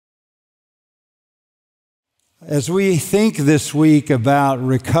As we think this week about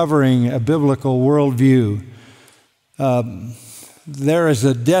recovering a biblical worldview, there is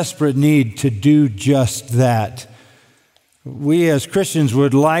a desperate need to do just that. We as Christians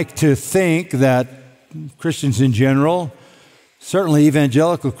would like to think that Christians in general, certainly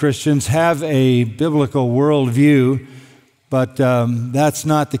evangelical Christians, have a biblical worldview, but that's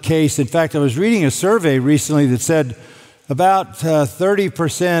not the case. In fact, I was reading a survey recently that said about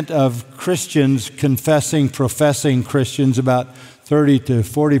 30% of Christians professing Christians, about 30 to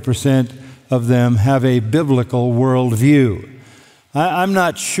 40% of them have a biblical worldview. I'm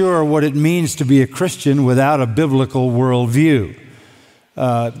not sure what it means to be a Christian without a biblical worldview.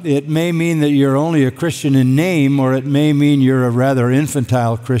 It may mean that you're only a Christian in name, or it may mean you're a rather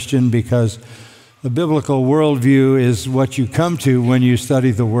infantile Christian, because the biblical worldview is what you come to when you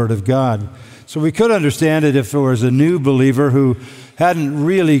study the Word of God. So we could understand it if there was a new believer who hadn't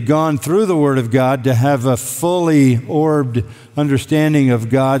really gone through the Word of God to have a fully orbed understanding of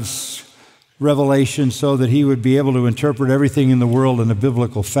God's revelation so that he would be able to interpret everything in the world in a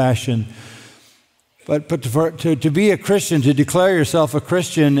biblical fashion. But to be a Christian, to declare yourself a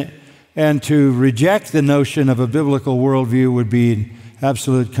Christian and to reject the notion of a biblical worldview would be an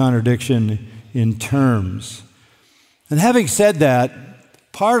absolute contradiction in terms. And having said that,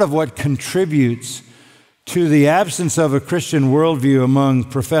 part of what contributes to the absence of a Christian worldview among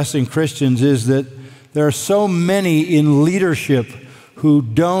professing Christians is that there are so many in leadership who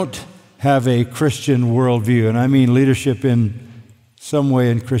don't have a Christian worldview, and I mean leadership in some way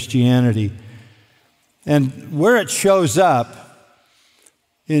in Christianity. And where it shows up,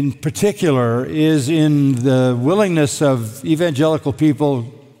 in particular, is in the willingness of evangelical people,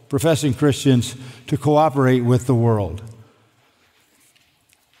 professing Christians, to cooperate with the world.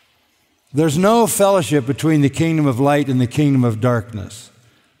 There's no fellowship between the kingdom of light and the kingdom of darkness.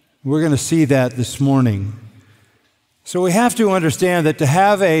 We're going to see that this morning. So we have to understand that to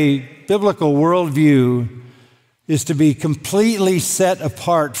have a biblical worldview is to be completely set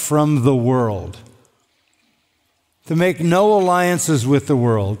apart from the world, to make no alliances with the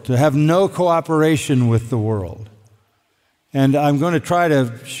world, to have no cooperation with the world. And I'm going to try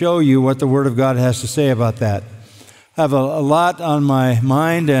to show you what the Word of God has to say about that. I have a lot on my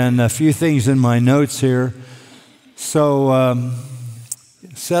mind and a few things in my notes here. So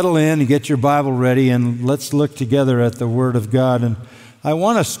settle in and get your Bible ready, and let's look together at the Word of God. And I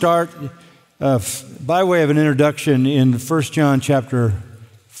want to start by way of an introduction in 1 John chapter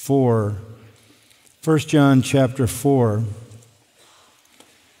 4. 1 John chapter 4.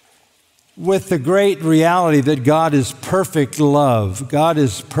 With the great reality that God is perfect love. God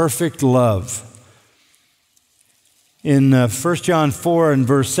is perfect love. In 1 John 4 and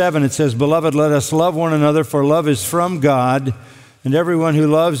verse 7, it says, "Beloved, let us love one another, for love is from God, and everyone who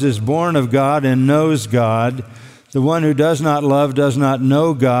loves is born of God and knows God. The one who does not love does not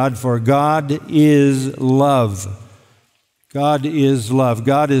know God, for God is love." God is love.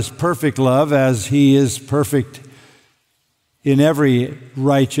 God is perfect love, as He is perfect in every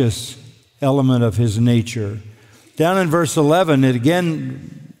righteous element of His nature. Down in verse 11, it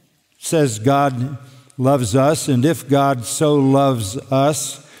again says God loves us, and if God so loves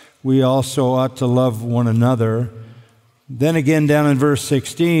us, we also ought to love one another. Then again, down in verse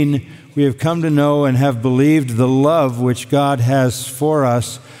 16, we have come to know and have believed the love which God has for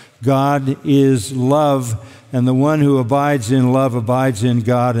us. God is love, and the one who abides in love abides in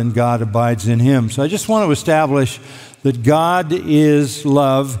God, and God abides in him. So I just want to establish that God is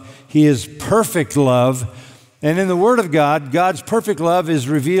love. He is perfect love. And in the Word of God, God's perfect love is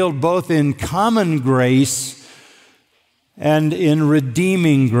revealed both in common grace and in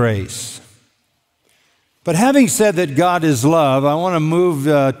redeeming grace. But having said that God is love, I want to move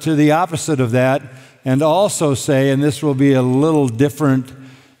to the opposite of that and also say, and this will be a little different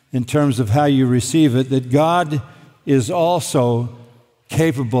in terms of how you receive it, that God is also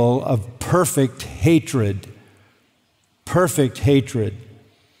capable of perfect hatred. Perfect hatred.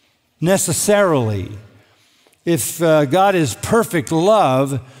 Necessarily. If God is perfect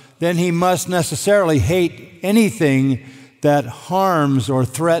love, then He must necessarily hate anything that harms or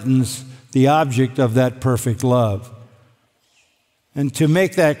threatens the object of that perfect love. And to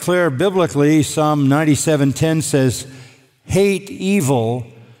make that clear biblically, Psalm 97:10 says, "Hate evil,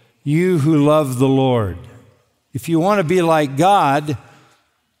 you who love the Lord." If you want to be like God,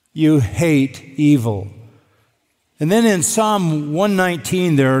 you hate evil. And then in Psalm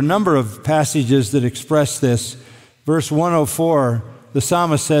 119, there are a number of passages that express this. Verse 104, the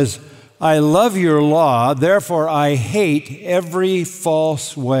psalmist says, "I love your law, therefore I hate every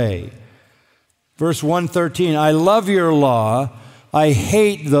false way." Verse 113, "I love your law, I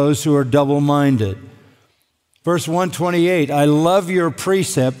hate those who are double-minded." Verse 128, I love your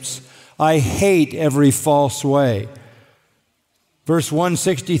precepts. I hate every false way. Verse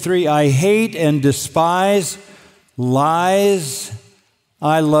 163, I hate and despise lies.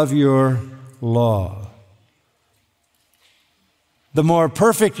 I love your law. The more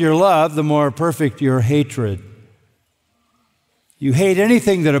perfect your love, the more perfect your hatred. You hate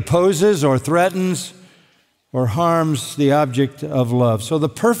anything that opposes or threatens or harms the object of love. So the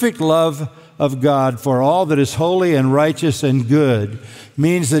perfect love of God for all that is holy and righteous and good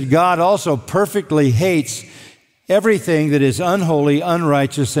means that God also perfectly hates everything that is unholy,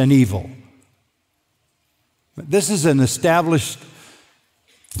 unrighteous, and evil. This is an established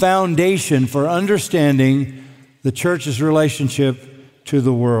foundation for understanding the church's relationship to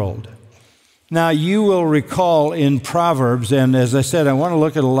the world. Now, you will recall in Proverbs, and as I said, I want to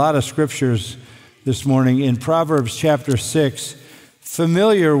look at a lot of scriptures this morning. In Proverbs chapter 6,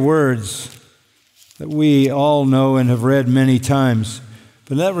 familiar words that we all know and have read many times.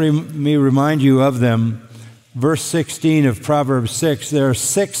 But let me remind you of them. Verse 16 of Proverbs 6, there are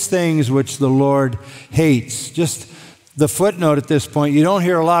 6 things which the Lord hates. Just the footnote at this point, you don't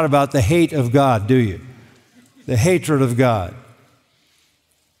hear a lot about the hate of God, do you? The hatred of God.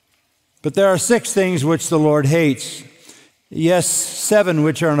 But there are 6 things which the Lord hates. Yes, 7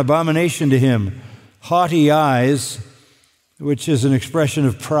 which are an abomination to him. Haughty eyes, which is an expression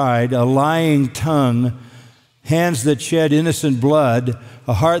of pride, a lying tongue, hands that shed innocent blood,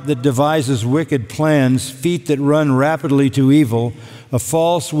 a heart that devises wicked plans, feet that run rapidly to evil, a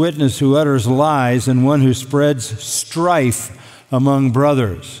false witness who utters lies, and one who spreads strife among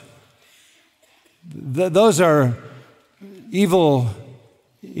brothers. Those are evil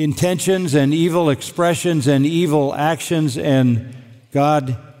intentions and evil expressions and evil actions, and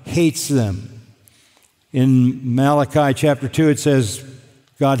God hates them. In Malachi chapter 2, it says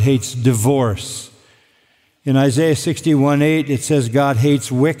God hates divorce. In Isaiah 61:8, it says God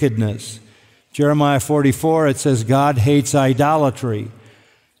hates wickedness. Jeremiah 44, it says God hates idolatry.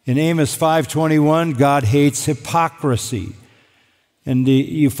 In Amos 5:21, God hates hypocrisy. And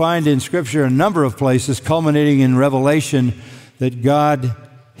you find in Scripture a number of places, culminating in Revelation, that God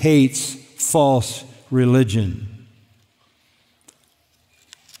hates false religion.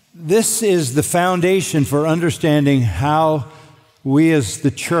 This is the foundation for understanding how we as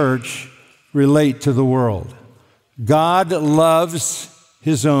the church relate to the world. God loves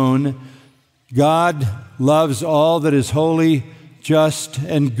his own. God loves all that is holy, just,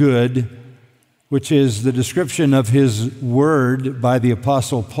 and good, which is the description of his word by the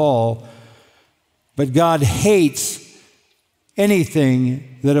Apostle Paul. But God hates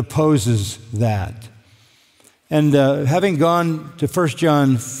anything that opposes that. And having gone to 1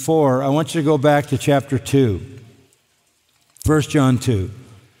 John 4, I want you to go back to chapter 2. 1 John 2.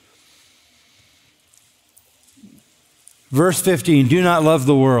 Verse 15, do not love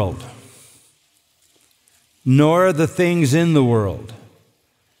the world, nor the things in the world.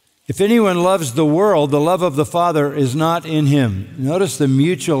 If anyone loves the world, the love of the Father is not in him. Notice the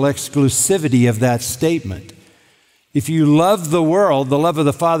mutual exclusivity of that statement. If you love the world, the love of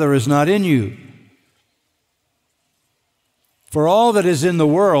the Father is not in you. For all that is in the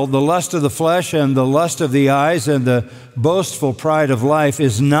world, the lust of the flesh and the lust of the eyes and the boastful pride of life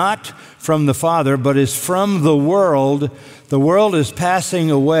is not from the Father, but is from the world. The world is passing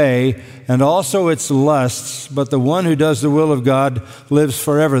away, and also its lusts, but the one who does the will of God lives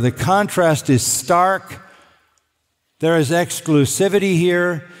forever. The contrast is stark. There is exclusivity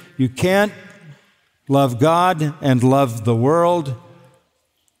here. You can't love God and love the world.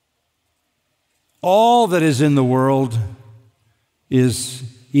 All that is in the world is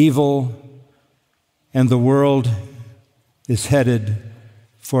evil, and the world is headed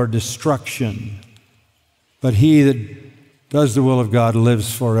for destruction. But he that does the will of God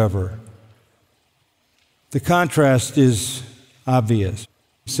lives forever. The contrast is obvious.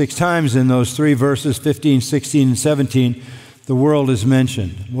 6 times in those 3 verses, 15, 16, and 17, the world is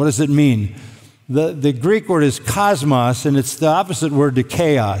mentioned. What does it mean? The Greek word is cosmos, and it's the opposite word to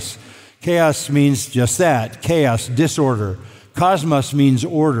chaos. Chaos means just that, chaos, disorder. Cosmos means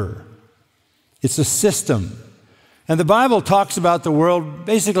order. It's a system. And the Bible talks about the world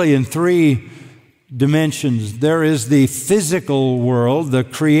basically in 3 dimensions. There is the physical world, the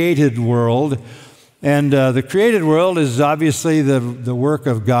created world. And the created world is obviously the work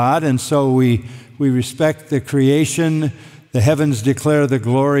of God, and so we respect the creation. The heavens declare the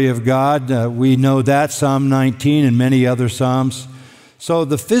glory of God. We know that, Psalm 19 and many other Psalms. So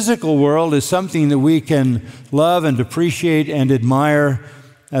the physical world is something that we can love and appreciate and admire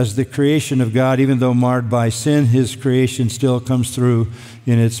as the creation of God. Even though marred by sin, his creation still comes through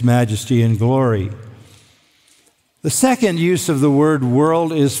in its majesty and glory. The second use of the word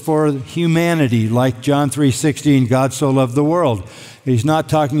world is for humanity, like John 3:16, God so loved the world. He's not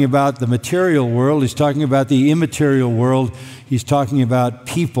talking about the material world, he's talking about the immaterial world, he's talking about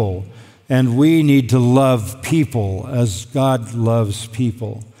people. And we need to love people as God loves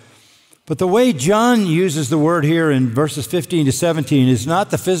people. But the way John uses the word here in verses 15 to 17 is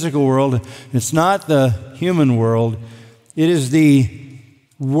not the physical world, it's not the human world, it is the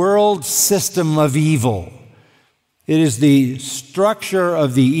world system of evil. It is the structure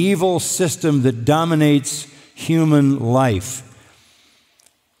of the evil system that dominates human life.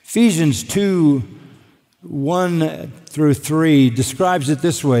 Ephesians 2:1-3 describes it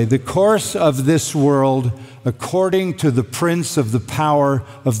this way: the course of this world according to the prince of the power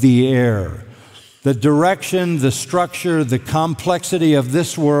of the air. The direction, the structure, the complexity of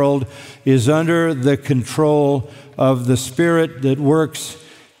this world is under the control of the spirit that works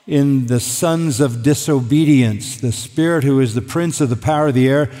in the sons of disobedience, the spirit who is the prince of the power of the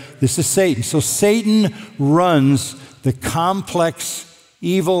air. This is Satan. So Satan runs the complex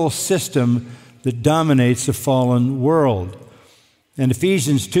evil system that dominates the fallen world. And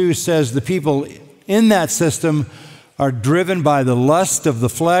Ephesians 2 says the people in that system are driven by the lust of the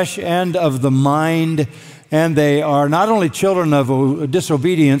flesh and of the mind, and they are not only children of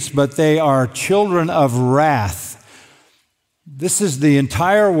disobedience, but they are children of wrath. This is the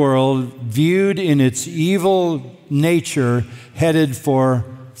entire world viewed in its evil nature, headed for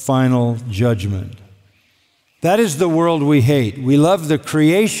final judgment. That is the world we hate. We love the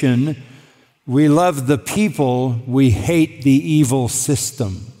creation, we love the people, we hate the evil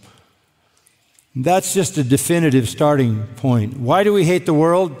system. That's just a definitive starting point. Why do we hate the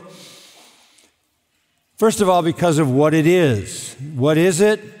world? First of all, because of what it is. What is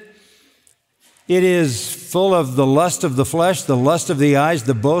it? It is full of the lust of the flesh, the lust of the eyes,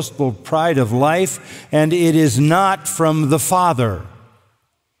 the boastful pride of life, and it is not from the Father.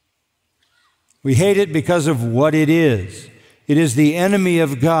 We hate it because of what it is. It is the enemy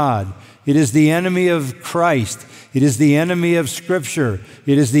of God. It is the enemy of Christ. It is the enemy of Scripture.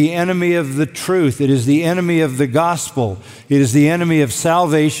 It is the enemy of the truth. It is the enemy of the gospel. It is the enemy of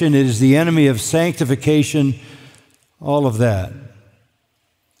salvation. It is the enemy of sanctification. All of that.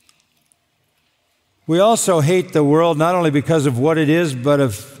 We also hate the world not only because of what it is, but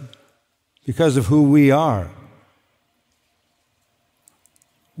because of who we are.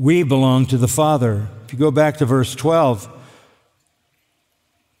 We belong to the Father. If you go back to verse 12,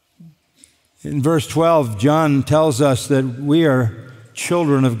 in verse 12, John tells us that we are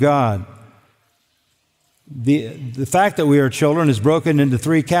children of God. The fact that we are children is broken into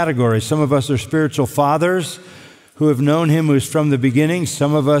three categories. Some of us are spiritual fathers who have known Him who is from the beginning.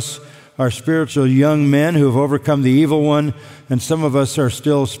 Some of us are spiritual young men who have overcome the evil one. And some of us are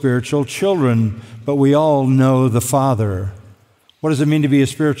still spiritual children, but we all know the Father. What does it mean to be a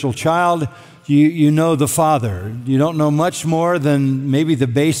spiritual child? You know the Father. You don't know much more than maybe the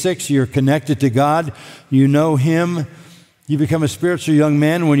basics. You're connected to God. You know Him. You become a spiritual young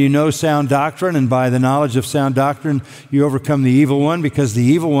man when you know sound doctrine, and by the knowledge of sound doctrine, you overcome the evil one, because the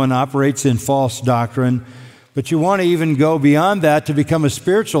evil one operates in false doctrine. But you want to even go beyond that to become a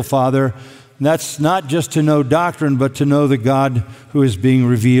spiritual father. And that's not just to know doctrine, but to know the God who is being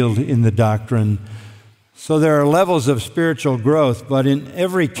revealed in the doctrine. So there are levels of spiritual growth, but in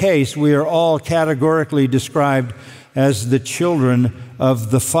every case, we are all categorically described as the children of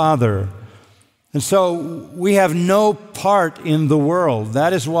the Father. And so we have no part in the world.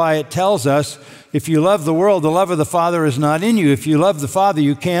 That is why it tells us, if you love the world, the love of the Father is not in you. If you love the Father,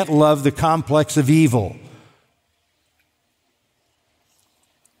 you can't love the complex of evil.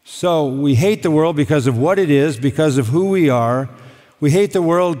 So we hate the world because of what it is, because of who we are. We hate the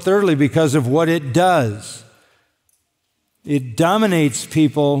world, thirdly, because of what it does. It dominates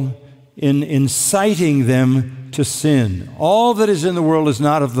people in inciting them to sin. All that is in the world is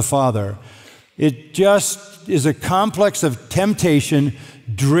not of the Father. It just is a complex of temptation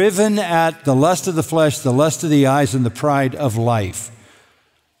driven at the lust of the flesh, the lust of the eyes, and the pride of life.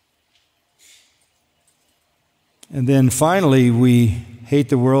 And then finally, we hate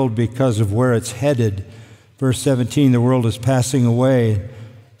the world because of where it's headed. Verse 17, the world is passing away,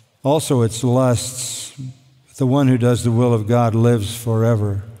 also its lusts. The one who does the will of God lives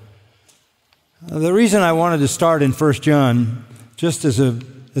forever. The reason I wanted to start in 1 John, just as an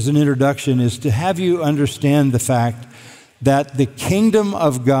introduction, is to have you understand the fact that the kingdom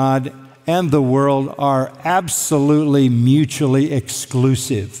of God and the world are absolutely mutually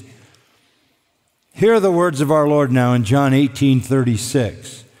exclusive. Hear the words of our Lord now in John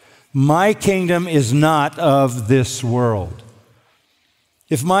 18:36. My kingdom is not of this world.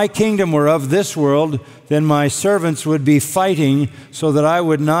 If my kingdom were of this world, then my servants would be fighting so that I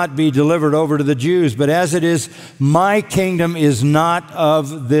would not be delivered over to the Jews. But as it is, my kingdom is not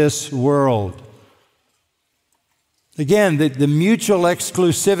of this world. Again, the mutual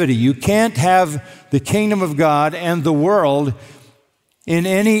exclusivity. You can't have the kingdom of God and the world in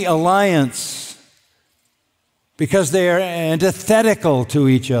any alliance because they are antithetical to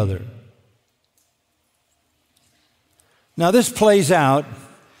each other. Now, this plays out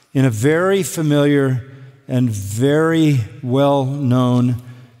in a very familiar and very well-known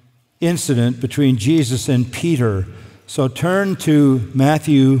incident between Jesus and Peter. So turn to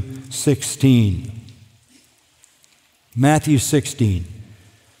Matthew 16. Matthew 16.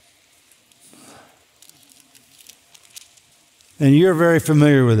 And you're very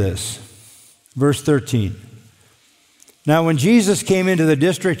familiar with this. Verse 13. Now, when Jesus came into the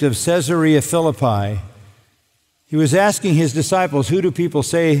district of Caesarea Philippi, he was asking his disciples, who do people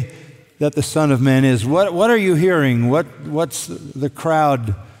say that the Son of Man is? What are you hearing? What's the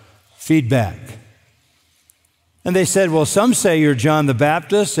crowd feedback? And they said, well, some say you're John the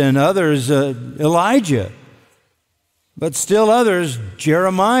Baptist and others Elijah. But still others,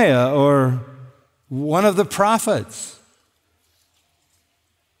 Jeremiah or one of the prophets.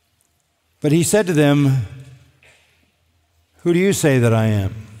 But he said to them, who do you say that I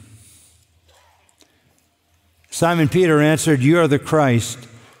am? Simon Peter answered, you are the Christ,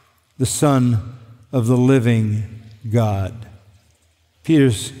 the Son of the living God.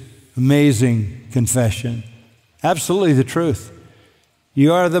 Peter's amazing confession. Absolutely the truth.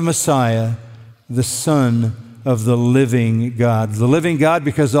 You are the Messiah, the Son of the living God. The living God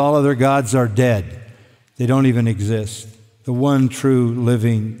because all other gods are dead. They don't even exist. The one true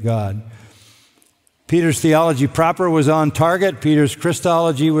living God. Peter's theology proper was on target. Peter's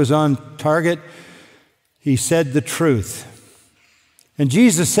Christology was on target. He said the truth. And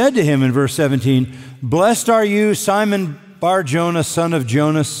Jesus said to him in verse 17, blessed are you, Simon Bar-Jonah, son of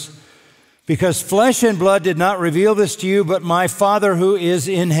Jonas, because flesh and blood did not reveal this to you, but my Father who is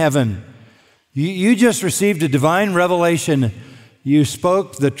in heaven. You just received a divine revelation. You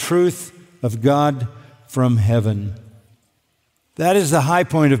spoke the truth of God from heaven. That is the high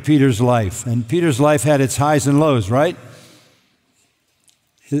point of Peter's life. And Peter's life had its highs and lows, right?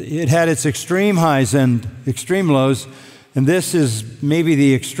 It had its extreme highs and extreme lows. And this is maybe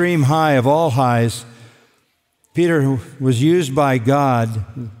the extreme high of all highs. Peter was used by God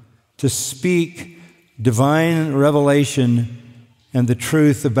to speak divine revelation and the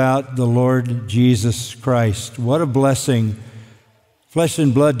truth about the Lord Jesus Christ. What a blessing. Flesh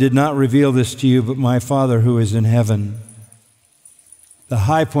and blood did not reveal this to you, but my Father who is in heaven. The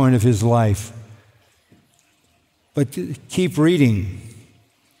high point of his life. But keep reading.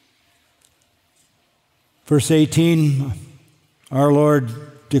 Verse 18, our Lord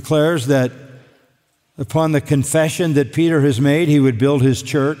declares that upon the confession that Peter has made, he would build his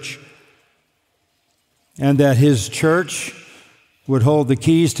church, and that his church would hold the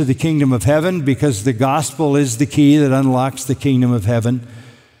keys to the kingdom of heaven, because the gospel is the key that unlocks the kingdom of heaven.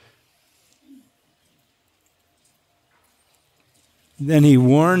 Then he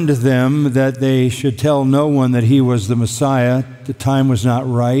warned them that they should tell no one that he was the Messiah. The time was not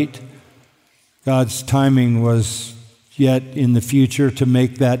right. God's timing was yet in the future to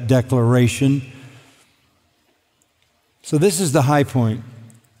make that declaration. So this is the high point.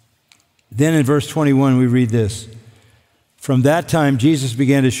 Then in verse 21 we read this. From that time Jesus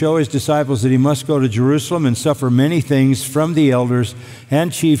began to show his disciples that he must go to Jerusalem and suffer many things from the elders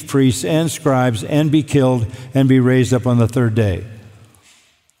and chief priests and scribes and be killed and be raised up on the third day.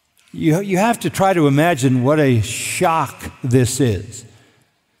 You have to try to imagine what a shock this is.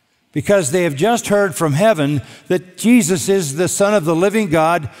 Because they have just heard from heaven that Jesus is the Son of the living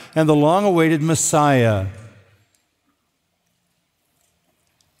God and the long-awaited Messiah.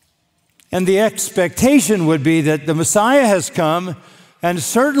 And the expectation would be that the Messiah has come, and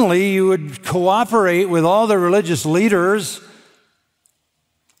certainly you would cooperate with all the religious leaders.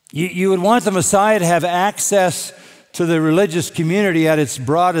 You would want the Messiah to have access to the religious community at its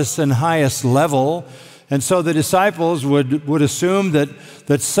broadest and highest level. And so the disciples would assume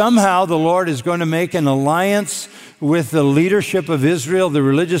that somehow the Lord is going to make an alliance with the leadership of Israel, the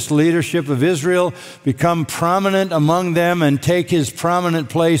religious leadership of Israel, become prominent among them and take his prominent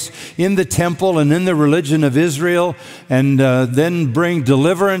place in the temple and in the religion of Israel, and then bring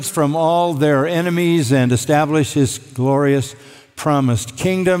deliverance from all their enemies and establish his glorious promised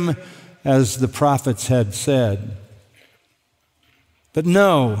kingdom, as the prophets had said. But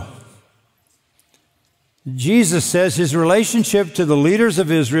no. Jesus says his relationship to the leaders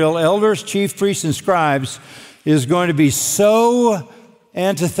of Israel, elders, chief priests, and scribes, is going to be so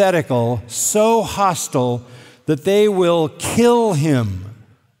antithetical, so hostile that they will kill him.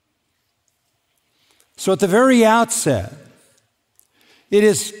 So at the very outset, it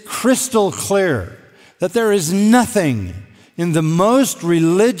is crystal clear that there is nothing in the most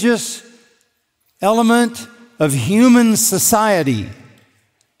religious element of human society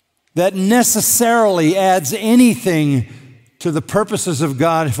that necessarily adds anything to the purposes of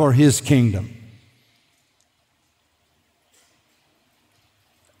God for His kingdom.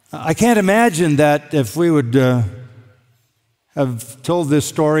 I can't imagine that if we would have told this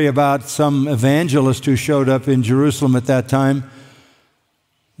story about some evangelist who showed up in Jerusalem at that time,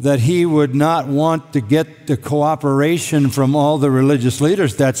 that he would not want to get the cooperation from all the religious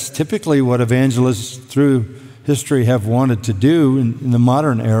leaders. That's typically what evangelists through history have wanted to do in the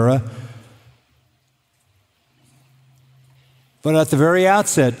modern era. But at the very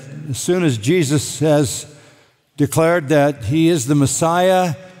outset, as soon as Jesus has declared that He is the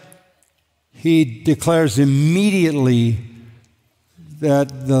Messiah, He declares immediately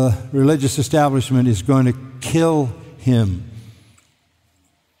that the religious establishment is going to kill Him.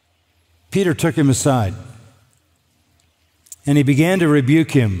 Peter took him aside, and he began to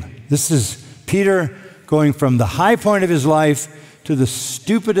rebuke him. This is Peter going from the high point of his life to the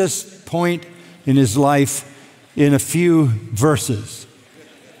stupidest point in his life in a few verses.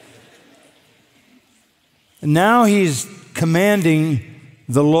 And now he's commanding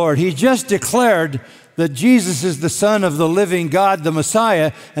the Lord. He just declared that Jesus is the Son of the living God, the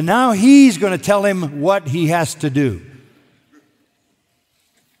Messiah, and now he's going to tell him what he has to do.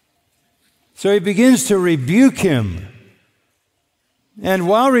 So he begins to rebuke him. And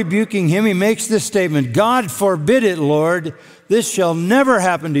while rebuking him, he makes this statement, "God forbid it, Lord, this shall never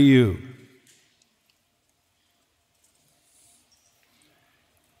happen to you."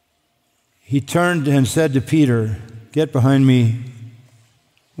 He turned and said to Peter, "Get behind me."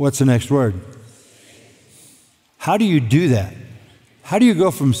 What's the next word? How do you do that? How do you go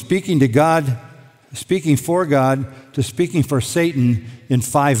from speaking to God, speaking for God, to speaking for Satan in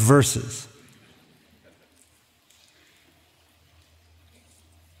 5 verses?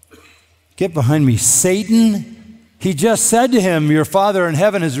 Get behind me, Satan. He just said to him, "Your Father in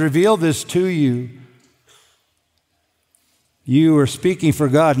heaven has revealed this to you." You were speaking for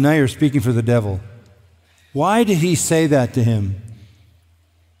God, now you're speaking for the devil. Why did he say that to him?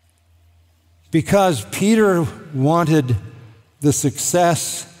 Because Peter wanted the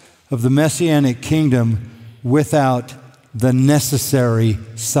success of the Messianic kingdom without the necessary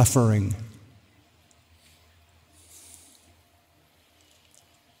suffering.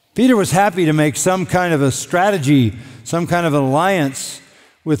 Peter was happy to make some kind of a strategy, some kind of alliance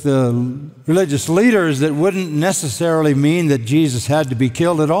with the religious leaders that wouldn't necessarily mean that Jesus had to be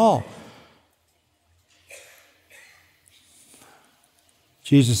killed at all.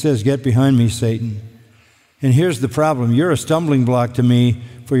 Jesus says, "Get behind me, Satan." And here's the problem. You're a stumbling block to me,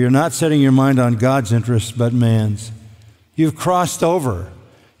 for you're not setting your mind on God's interests, but man's. You've crossed over.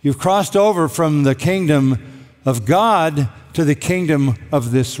 You've crossed over from the kingdom of God to the kingdom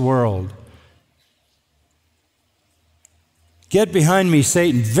of this world. Get behind me,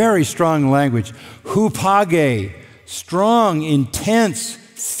 Satan. Very strong language. Hupage. Strong, intense,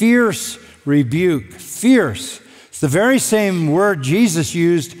 fierce rebuke. Fierce. It's the very same word Jesus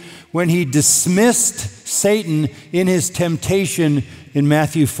used when he dismissed Satan in his temptation in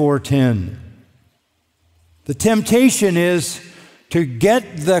Matthew 4:10. The temptation is to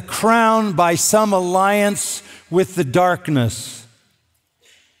get the crown by some alliance with the darkness.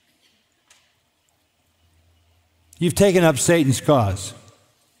 You've taken up Satan's cause.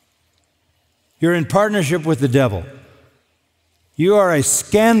 You're in partnership with the devil. You are a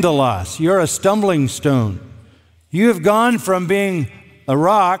scandalos. You're a stumbling stone. You have gone from being a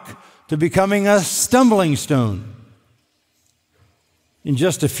rock to becoming a stumbling stone in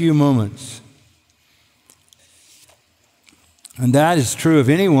just a few moments. And that is true of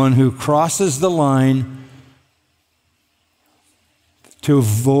anyone who crosses the line to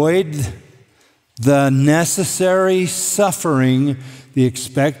avoid the necessary suffering, the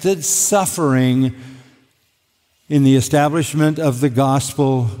expected suffering in the establishment of the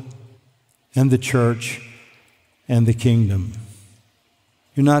gospel and the church and the kingdom.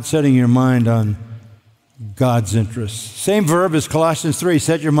 You're not setting your mind on God's interests. Same verb as Colossians 3,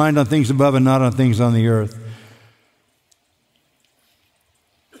 set your mind on things above and not on things on the earth.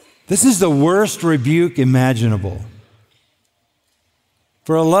 This is the worst rebuke imaginable.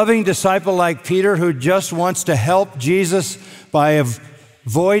 For a loving disciple like Peter who just wants to help Jesus by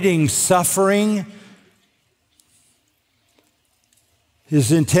avoiding suffering,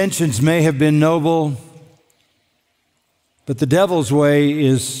 his intentions may have been noble, But the devil's way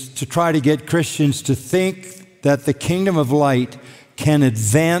is to try to get Christians to think that the kingdom of light can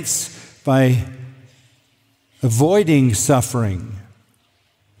advance by avoiding suffering,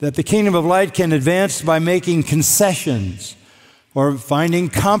 that the kingdom of light can advance by making concessions or finding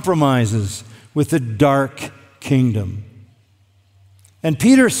compromises with the dark kingdom. And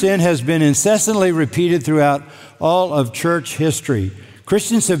Peter's sin has been incessantly repeated throughout all of church history.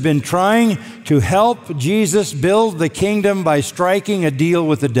 Christians have been trying to help Jesus build the kingdom by striking a deal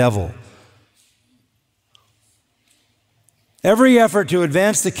with the devil. Every effort to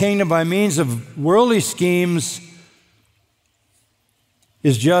advance the kingdom by means of worldly schemes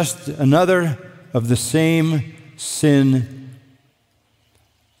is just another of the same sin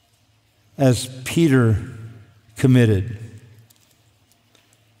as Peter committed.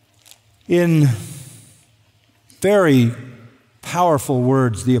 In very powerful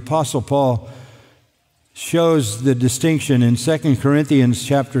words, the Apostle Paul shows the distinction in 2 Corinthians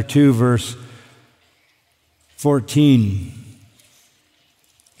chapter 2, verse 14.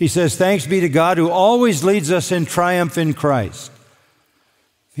 He says, "Thanks be to God who always leads us in triumph in Christ."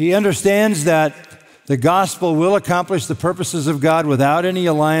 He understands that the gospel will accomplish the purposes of God without any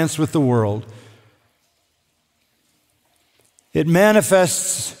alliance with the world. It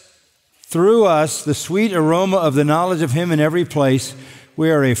manifests through us the sweet aroma of the knowledge of Him in every place. We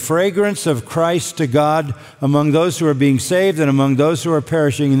are a fragrance of Christ to God among those who are being saved and among those who are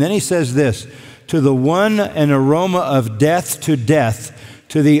perishing. And then he says this, to the one an aroma of death to death,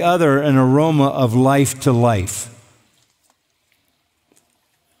 to the other an aroma of life to life.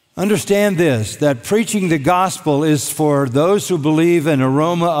 Understand this, that preaching the gospel is for those who believe an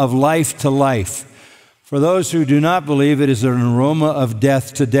aroma of life to life. For those who do not believe, it is an aroma of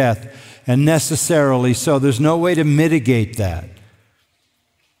death to death. And necessarily so. There's no way to mitigate that.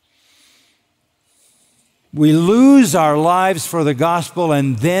 We lose our lives for the gospel,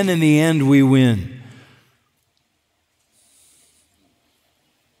 and then in the end we win.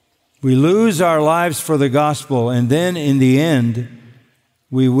 We lose our lives for the gospel, and then in the end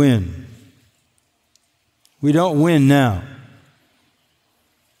we win. We don't win now.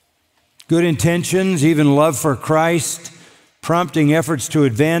 Good intentions, even love for Christ, prompting efforts to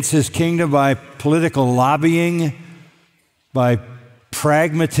advance His kingdom by political lobbying, by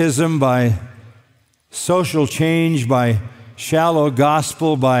pragmatism, by social change, by shallow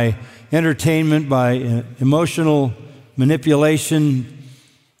gospel, by entertainment, by emotional manipulation,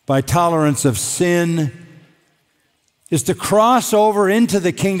 by tolerance of sin, is to cross over into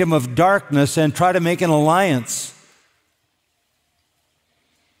the kingdom of darkness and try to make an alliance.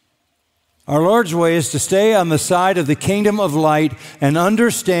 Our Lord's way is to stay on the side of the kingdom of light and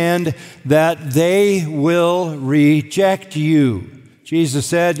understand that they will reject you. Jesus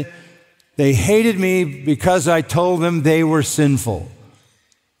said, "They hated me because I told them they were sinful."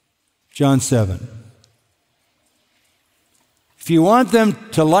 John 7. If you want them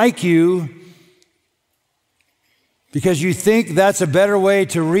to like you because you think that's a better way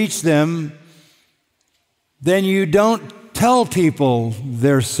to reach them, then you don't tell people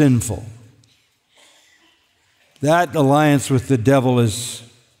they're sinful. That alliance with the devil is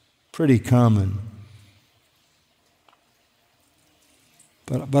pretty common.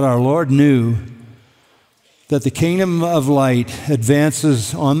 But our Lord knew that the kingdom of light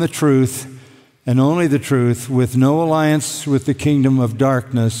advances on the truth and only the truth, with no alliance with the kingdom of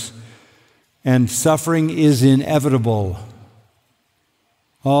darkness, and suffering is inevitable.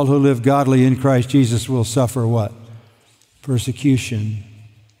 All who live godly in Christ Jesus will suffer what? Persecution.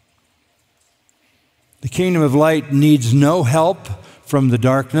 The kingdom of light needs no help from the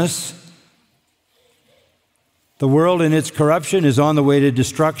darkness. The world in its corruption is on the way to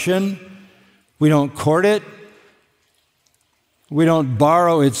destruction. We don't court it. We don't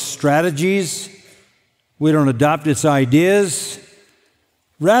borrow its strategies. We don't adopt its ideas.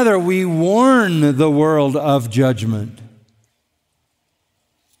 Rather, we warn the world of judgment.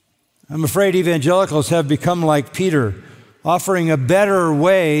 I'm afraid evangelicals have become like Peter, offering a better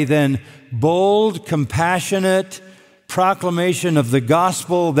way than bold, compassionate proclamation of the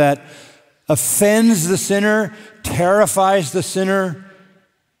gospel that offends the sinner, terrifies the sinner.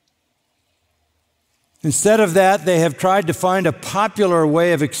 Instead of that, they have tried to find a popular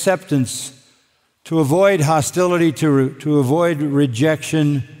way of acceptance to avoid hostility, to avoid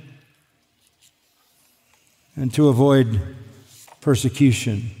rejection, and to avoid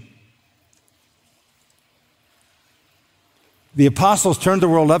persecution. The apostles turned the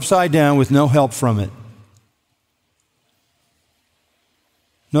world upside down with no help from it.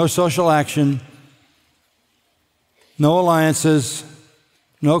 No social action, no alliances,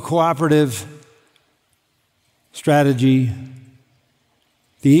 no cooperative, strategy.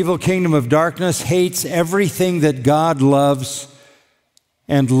 The evil kingdom of darkness hates everything that God loves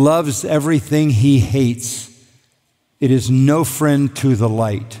and loves everything he hates. It is no friend to the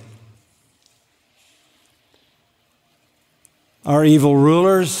light. Our evil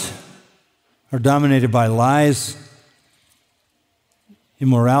rulers are dominated by lies,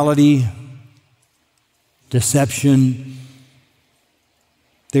 immorality, deception.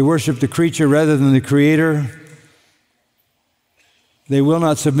 They worship the creature rather than the Creator. They will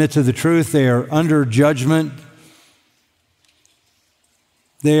not submit to the truth. They are under judgment.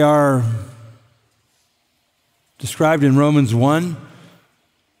 They are described in Romans 1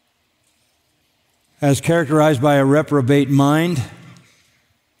 as characterized by a reprobate mind.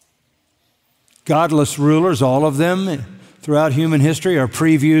 Godless rulers, all of them, throughout human history, are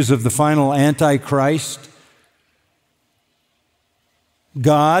previews of the final Antichrist.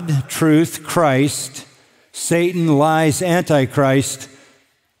 God, truth, Christ, Satan, lies, Antichrist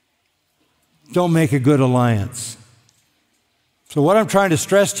don't make a good alliance. So what I'm trying to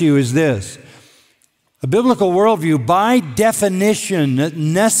stress to you is this. A biblical worldview, by definition,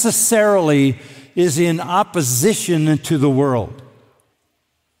 necessarily is in opposition to the world.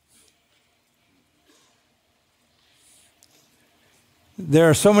 There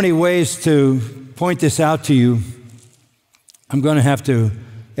are so many ways to point this out to you. I'm going to have to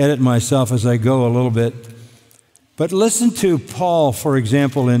edit myself as I go a little bit. But listen to Paul, for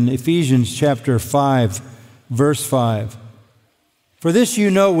example, in Ephesians chapter 5, verse 5. For this you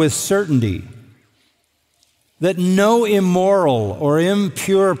know with certainty, that no immoral or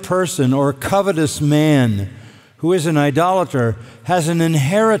impure person or covetous man who is an idolater has an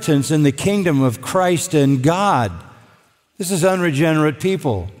inheritance in the kingdom of Christ and God. This is unregenerate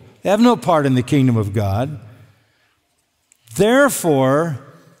people. They have no part in the kingdom of God. Therefore,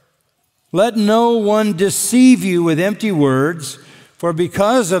 let no one deceive you with empty words, for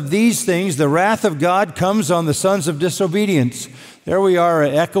because of these things the wrath of God comes on the sons of disobedience. There we are,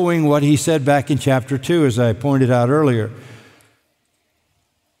 echoing what he said back in chapter 2, as I pointed out earlier.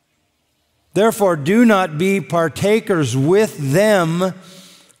 Therefore, do not be partakers with them,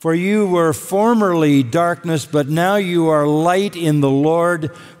 for you were formerly darkness, but now you are light in the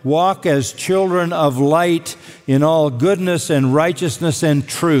Lord. Walk as children of light in all goodness and righteousness and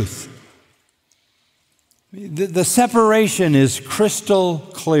truth. The separation is crystal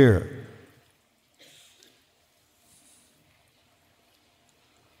clear.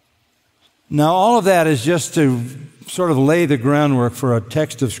 Now, all of that is just to sort of lay the groundwork for a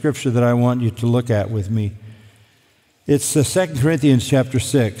text of Scripture that I want you to look at with me. It's 2 Corinthians chapter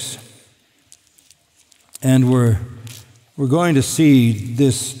 6. And we're going to see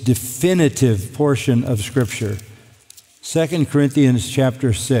this definitive portion of Scripture. 2 Corinthians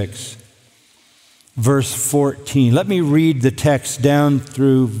chapter 6, verse 14. Let me read the text down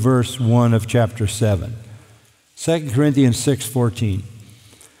through verse 1 of chapter 7. 2 Corinthians 6:14.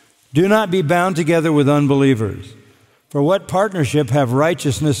 Do not be bound together with unbelievers. For what partnership have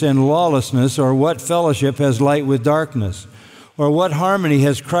righteousness and lawlessness, or what fellowship has light with darkness? Or what harmony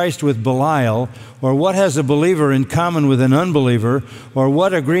has Christ with Belial? Or what has a believer in common with an unbeliever? Or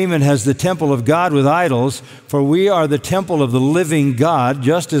what agreement has the temple of God with idols? For we are the temple of the living God,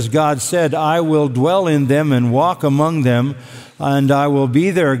 just as God said, I will dwell in them and walk among them, and I will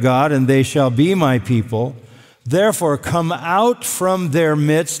be their God, and they shall be my people. Therefore, come out from their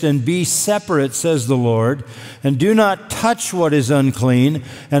midst and be separate, says the Lord, and do not touch what is unclean,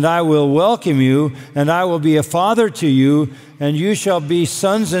 and I will welcome you, and I will be a father to you, and you shall be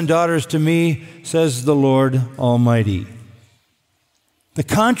sons and daughters to me, says the Lord Almighty. The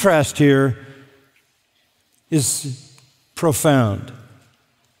contrast here is profound.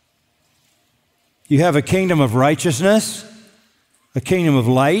 You have a kingdom of righteousness, a kingdom of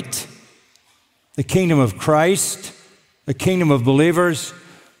light, the kingdom of Christ, the kingdom of believers,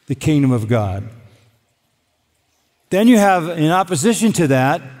 the kingdom of God. Then you have, in opposition to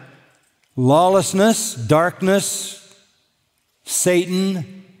that, lawlessness, darkness,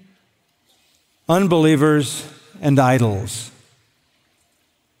 Satan, unbelievers, and idols.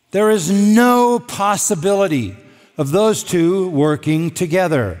 There is no possibility of those two working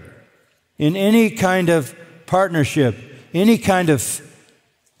together in any kind of partnership, any kind of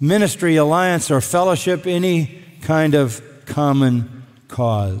ministry, alliance, or fellowship, any kind of common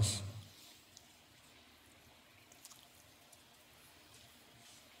cause.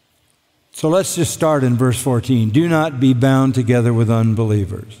 So let's just start in verse 14. Do not be bound together with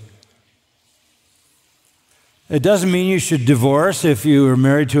unbelievers. It doesn't mean you should divorce if you are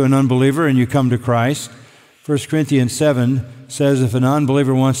married to an unbeliever and you come to Christ. 1 Corinthians 7 says if an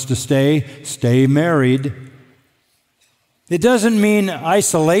unbeliever wants to stay married. It doesn't mean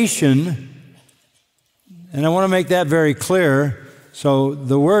isolation, and I want to make that very clear. So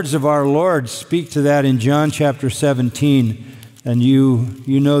the words of our Lord speak to that in John chapter 17, and you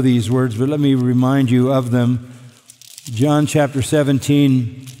know these words, but let me remind you of them. John chapter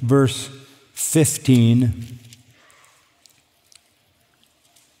 17, verse 15.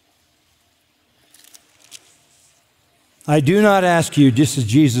 I do not ask you, just as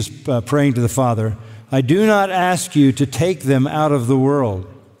Jesus praying to the Father, I do not ask you to take them out of the world,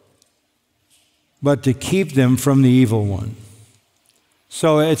 but to keep them from the evil one.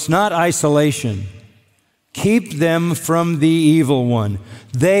 So it's not isolation. Keep them from the evil one.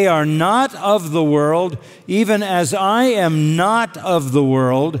 They are not of the world, even as I am not of the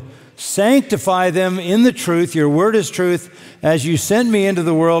world. Sanctify them in the truth. Your word is truth. As you sent me into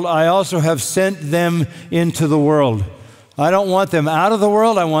the world, I also have sent them into the world. I don't want them out of the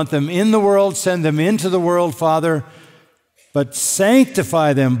world. I want them in the world. Send them into the world, Father. But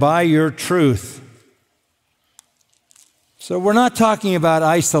sanctify them by your truth. So we're not talking about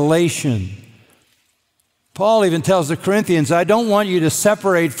isolation. Paul even tells the Corinthians, I don't want you to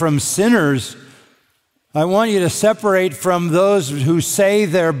separate from sinners. I want you to separate from those who say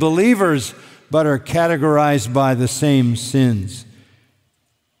they're believers but are categorized by the same sins.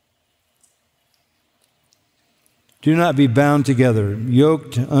 Do not be bound together,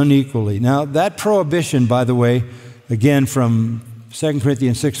 yoked unequally. Now, that prohibition, by the way, again from 2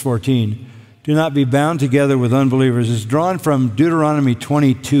 Corinthians 6:14, do not be bound together with unbelievers, is drawn from Deuteronomy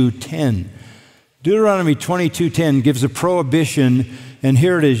 22:10. Deuteronomy 22:10 gives a prohibition, and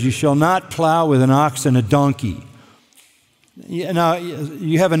here it is, you shall not plow with an ox and a donkey. Now,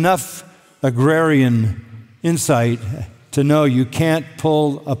 you have enough agrarian insight to know you can't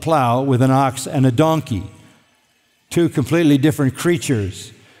pull a plow with an ox and a donkey. Two completely different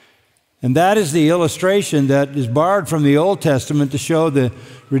creatures. And that is the illustration that is borrowed from the Old Testament to show the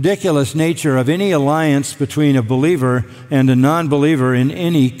ridiculous nature of any alliance between a believer and a non-believer in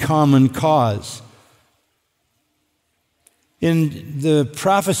any common cause. In the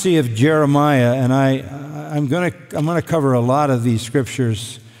prophecy of Jeremiah, and I'm going to cover a lot of these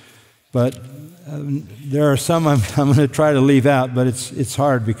scriptures, but there are some I'm going to try to leave out, but it's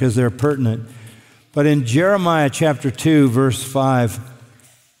hard because they're pertinent. But in Jeremiah chapter 2, verse 5,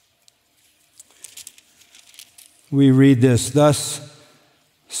 we read this, thus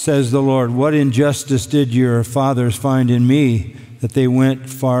says the Lord, what injustice did your fathers find in me, that they went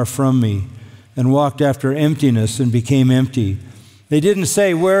far from me, and walked after emptiness and became empty? They didn't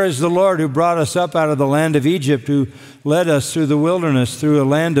say, where is the Lord who brought us up out of the land of Egypt, who led us through the wilderness, through a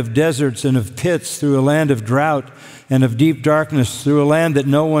land of deserts and of pits, through a land of drought and of deep darkness, through a land that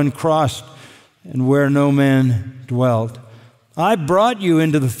no one crossed, and where no man dwelt. I brought you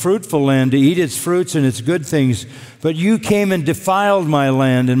into the fruitful land to eat its fruits and its good things, but you came and defiled my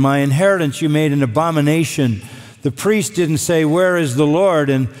land, and my inheritance you made an abomination. The priest didn't say, where is the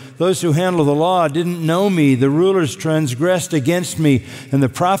Lord? And those who handle the law didn't know me. The rulers transgressed against me, and the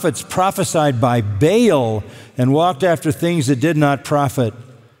prophets prophesied by Baal and walked after things that did not profit.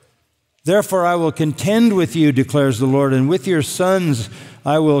 Therefore I will contend with you, declares the Lord, and with your sons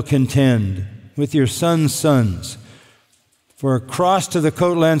I will contend. With your sons' sons. For cross to the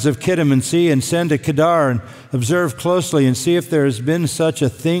coastlands of Kittim and see, and send to Kedar, and observe closely and see if there has been such a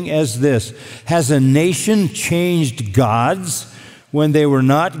thing as this. Has a nation changed gods when they were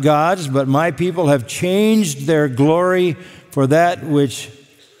not gods, but my people have changed their glory for that which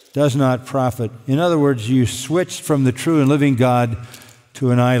does not profit? In other words, you switched from the true and living God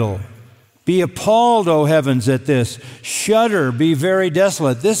to an idol. Be appalled, O heavens, at this. Shudder, be very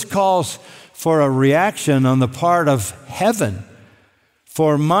desolate. This calls for a reaction on the part of heaven.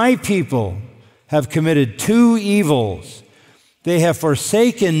 For my people have committed two evils. They have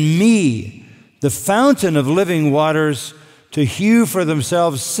forsaken me, the fountain of living waters, to hew for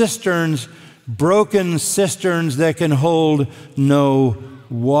themselves cisterns, broken cisterns that can hold no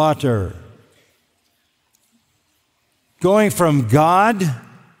water. Going from God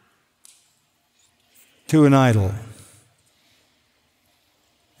to an idol.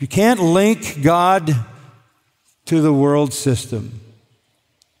 You can't link God to the world system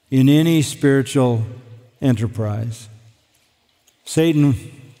in any spiritual enterprise. Satan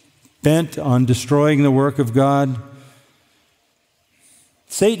bent on destroying the work of God.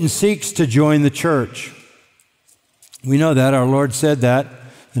 Satan seeks to join the church. We know that. Our Lord said that.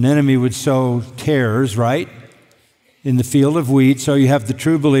 An enemy would sow tares, right? In the field of wheat. So you have the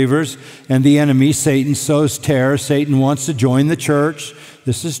true believers and the enemy. Satan sows tares. Satan wants to join the church.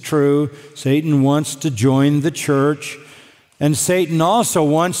 This is true. Satan wants to join the church. And Satan also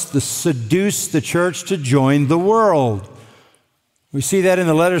wants to seduce the church to join the world. We see that in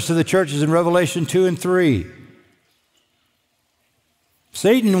the letters to the churches in Revelation 2 and 3.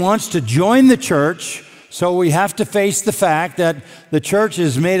 Satan wants to join the church, so we have to face the fact that the church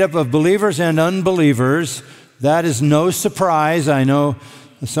is made up of believers and unbelievers. That is no surprise. I know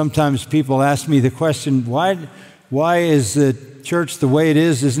sometimes people ask me the question, why is the church the way it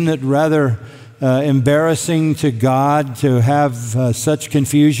is? Isn't it rather embarrassing to God to have such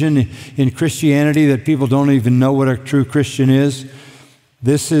confusion in Christianity that people don't even know what a true Christian is?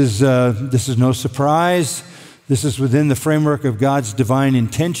 This is no surprise. This is within the framework of God's divine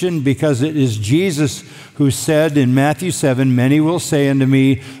intention, because it is Jesus who said in Matthew 7, "Many will say unto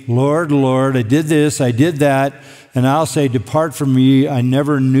me, Lord, Lord, I did this, I did that, and I'll say, depart from me, I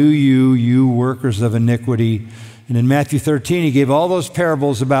never knew you, you workers of iniquity." And in Matthew 13, he gave all those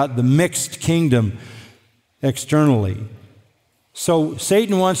parables about the mixed kingdom externally. So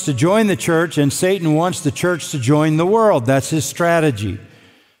Satan wants to join the church, and Satan wants the church to join the world. That's his strategy.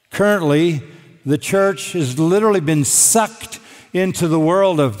 Currently, the church has literally been sucked into the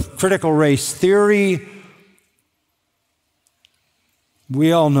world of critical race theory.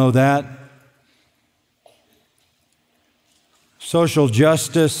 We all know that. Social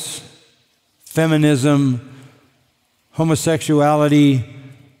justice, feminism, homosexuality,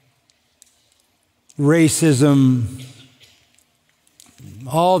 racism,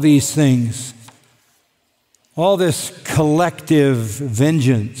 all these things, all this collective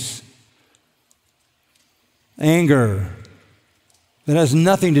vengeance, anger that has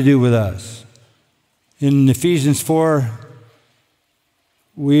nothing to do with us. In Ephesians 4,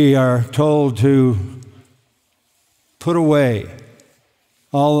 we are told to put away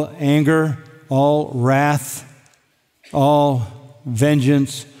all anger, all wrath, all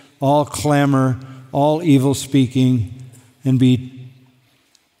vengeance, all clamor, all evil speaking, and be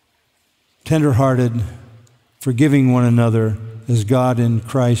tenderhearted, forgiving one another as God in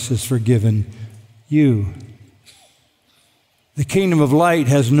Christ has forgiven you. The kingdom of light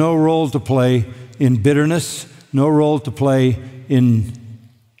has no role to play in bitterness, no role to play in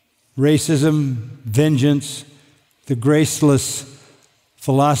racism, vengeance, the graceless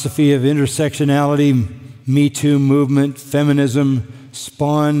philosophy of intersectionality, Me Too movement, feminism,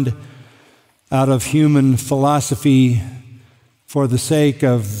 spawned out of human philosophy for the sake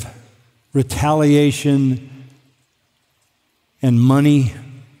of retaliation and money.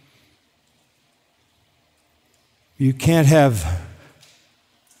 You can't have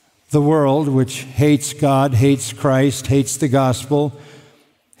the world, which hates God, hates Christ, hates the gospel,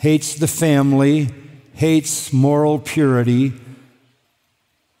 hates the family, hates moral purity.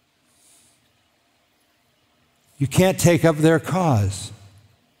 You can't take up their cause.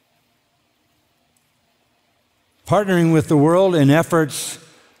 Partnering with the world in efforts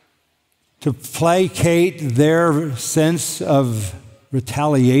to placate their sense of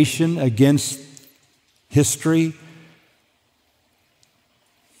retaliation against history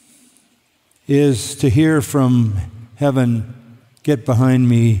is to hear from heaven, "Get behind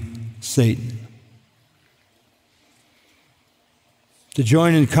me, Satan." To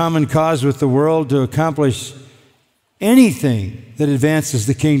join in common cause with the world to accomplish anything that advances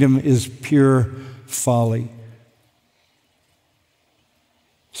the kingdom is pure folly.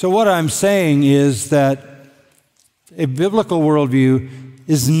 So what I'm saying is that a biblical worldview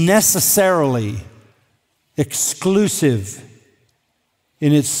is necessarily exclusive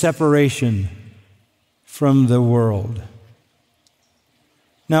in its separation from the world.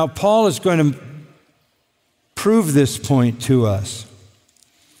 Now, Paul is going to prove this point to us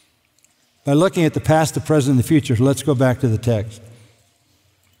by looking at the past, the present, and the future. Let's go back to the text.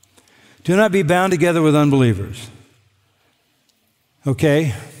 Do not be bound together with unbelievers.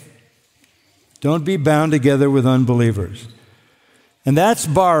 Okay? Don't be bound together with unbelievers. And that's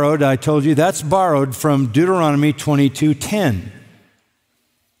borrowed, I told you, that's borrowed from Deuteronomy 22:10.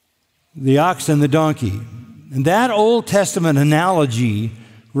 The ox and the donkey. And that Old Testament analogy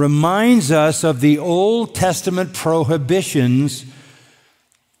reminds us of the Old Testament prohibitions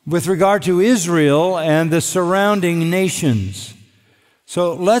with regard to Israel and the surrounding nations.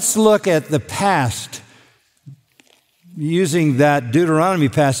 So let's look at the past, using that Deuteronomy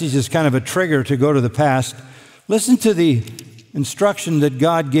passage as kind of a trigger to go to the past. Listen to the instruction that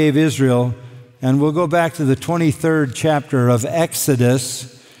God gave Israel, and we'll go back to the 23rd chapter of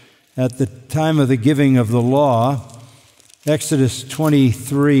Exodus at the time of the giving of the law. Exodus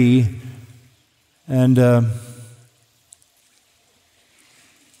 23 and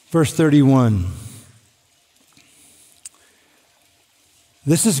verse 31.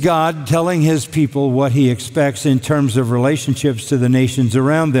 This is God telling his people what he expects in terms of relationships to the nations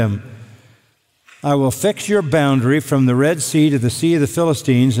around them. I will fix your boundary from the Red Sea to the Sea of the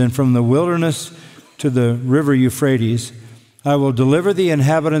Philistines and from the wilderness to the river Euphrates. I will deliver the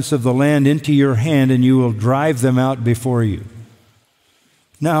inhabitants of the land into your hand, and you will drive them out before you.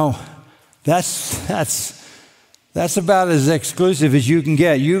 Now, that's about as exclusive as you can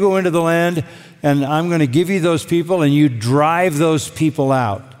get. You go into the land, and I'm going to give you those people, and you drive those people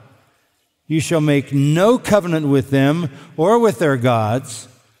out. You shall make no covenant with them or with their gods.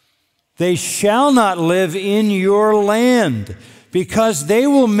 They shall not live in your land, because they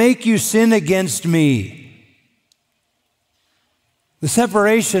will make you sin against me. The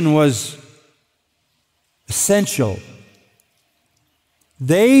separation was essential.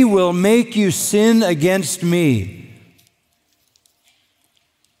 They will make you sin against me.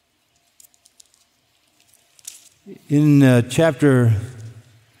 In there's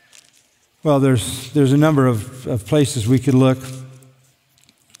a number of places we could look,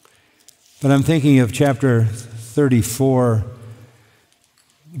 but I'm thinking of chapter 34,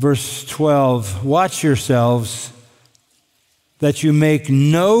 verse 12. Watch yourselves that you make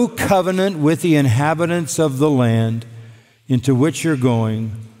no covenant with the inhabitants of the land into which you're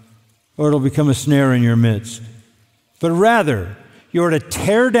going, or it'll become a snare in your midst. But rather, you are to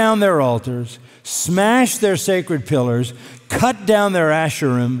tear down their altars, smash their sacred pillars, cut down their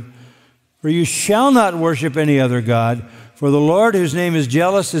Asherim, for you shall not worship any other god, for the Lord, whose name is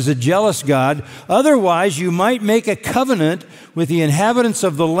jealous, is a jealous God. Otherwise, you might make a covenant with the inhabitants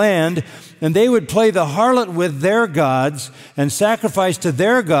of the land, and they would play the harlot with their gods and sacrifice to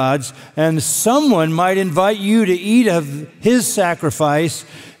their gods, and someone might invite you to eat of his sacrifice,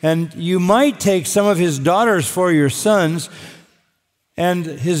 and you might take some of his daughters for your sons, and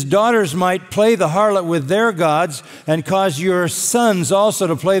his daughters might play the harlot with their gods and cause your sons also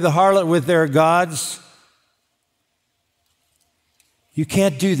to play the harlot with their gods. You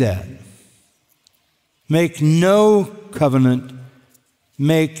can't do that. Make no covenant.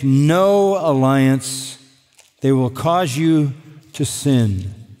 Make no alliance. They will cause you to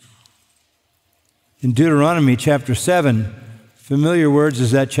sin. In Deuteronomy chapter 7, familiar words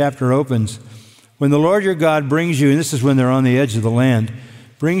as that chapter opens. When the Lord your God brings you, and this is when they're on the edge of the land,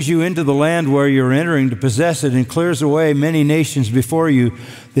 brings you into the land where you're entering to possess it and clears away many nations before you,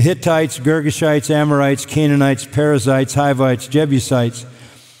 the Hittites, Girgashites, Amorites, Canaanites, Perizzites, Hivites, Jebusites,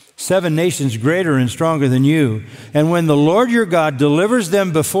 7 nations greater and stronger than you. And when the Lord your God delivers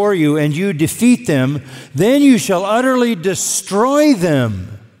them before you and you defeat them, then you shall utterly destroy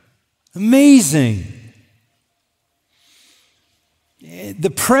them. Amazing. The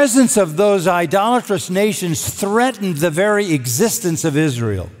presence of those idolatrous nations threatened the very existence of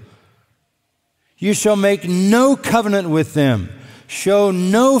Israel. You shall make no covenant with them, show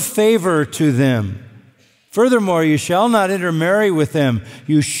no favor to them. Furthermore, you shall not intermarry with them.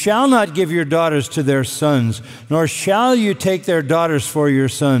 You shall not give your daughters to their sons, nor shall you take their daughters for your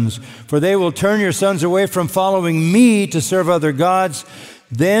sons, for they will turn your sons away from following me to serve other gods.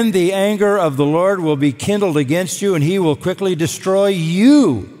 Then the anger of the Lord will be kindled against you, and he will quickly destroy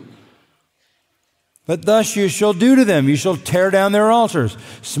you. But thus you shall do to them. You shall tear down their altars,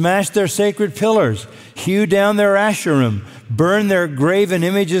 smash their sacred pillars, hew down their Asherim, burn their graven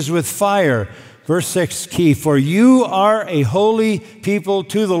images with fire. Verse 6 key, for you are a holy people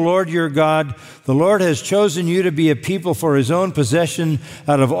to the Lord your God. The Lord has chosen you to be a people for his own possession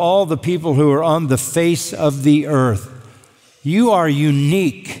out of all the people who are on the face of the earth. You are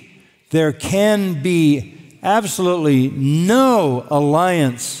unique. There can be absolutely no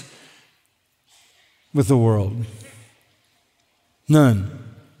alliance with the world. None.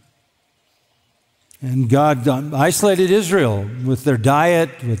 And God isolated Israel with their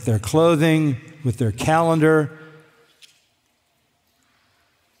diet, with their clothing, with their calendar.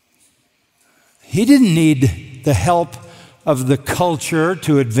 He didn't need the help of the culture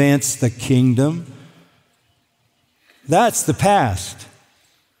to advance the kingdom. That's the past.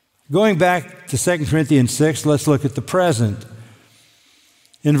 Going back to 2 Corinthians 6, let's look at the present.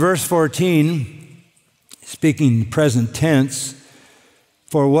 In verse 14, speaking present tense,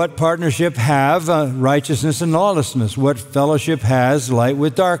 for what partnership have righteousness and lawlessness? What fellowship has light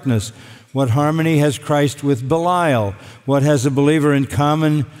with darkness? What harmony has Christ with Belial? What has a believer in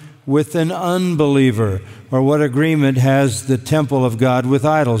common with an unbeliever? Or what agreement has the temple of God with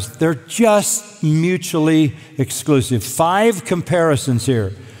idols? They're just mutually exclusive. 5 comparisons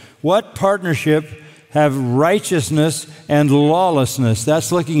here. What partnership have righteousness and lawlessness?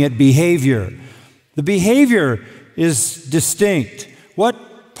 That's looking at behavior. The behavior is distinct.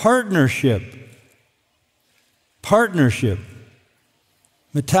 What partnership? Partnership.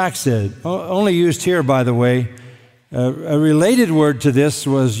 Metaxed, only used here, by the way, A related word to this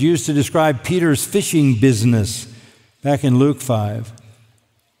was used to describe Peter's fishing business back in Luke 5.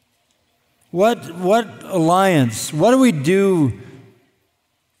 What alliance? What do we do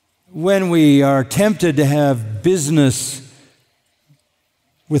when we are tempted to have business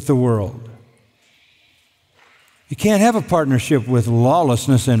with the world? You can't have a partnership with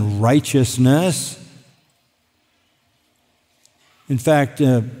lawlessness and righteousness. In fact,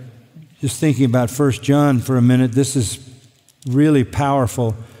 just thinking about 1 John for a minute, this is really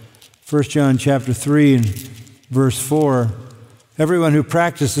powerful. 1 John chapter 3 and verse 4, everyone who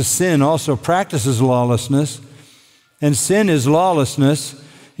practices sin also practices lawlessness, and sin is lawlessness.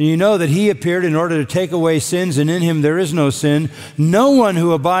 And you know that he appeared in order to take away sins, and in him there is no sin. No one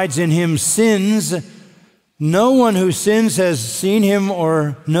who abides in him sins. No one who sins has seen him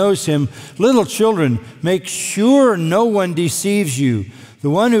or knows him. Little children, make sure no one deceives you.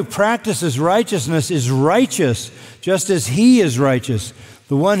 The one who practices righteousness is righteous, just as he is righteous.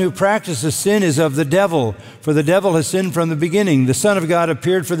 The one who practices sin is of the devil, for the devil has sinned from the beginning. The Son of God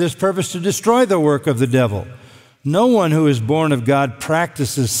appeared for this purpose, to destroy the work of the devil. No one who is born of God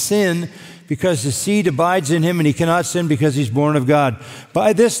practices sin, because his seed abides in him, and he cannot sin because he's born of God.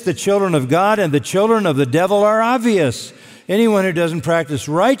 By this the children of God and the children of the devil are obvious. Anyone who doesn't practice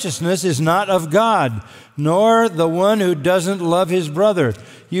righteousness is not of God, nor the one who doesn't love his brother.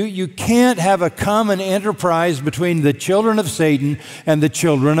 You can't have a common enterprise between the children of Satan and the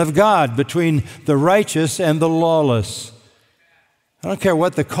children of God, between the righteous and the lawless. I don't care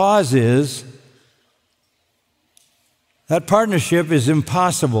what the cause is. That partnership is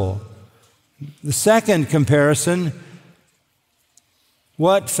impossible. The second comparison,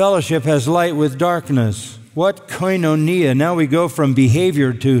 what fellowship has light with darkness? What koinonia? Now we go from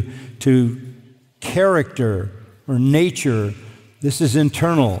behavior to character or nature. This is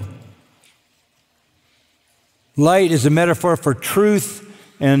internal. Light is a metaphor for truth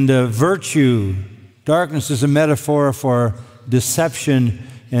and virtue. Darkness is a metaphor for deception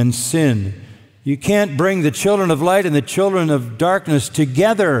and sin. You can't bring the children of light and the children of darkness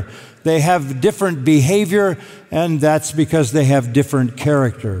together. They have different behavior, and that's because they have different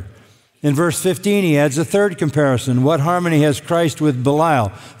character. In verse 15, he adds a third comparison. What harmony has Christ with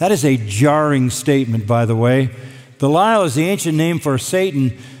Belial? That is a jarring statement, by the way. Belial is the ancient name for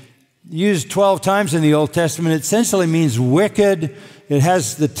Satan, used 12 times in the Old Testament. It essentially means wicked. It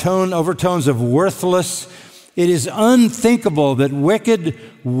has the overtones of worthless. It is unthinkable that wicked,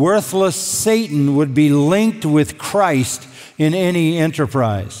 worthless Satan would be linked with Christ in any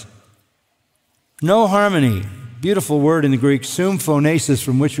enterprise. No harmony. Beautiful word in the Greek, symphonesis,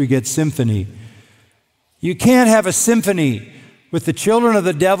 from which we get symphony. You can't have a symphony with the children of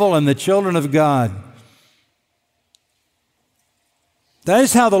the devil and the children of God. That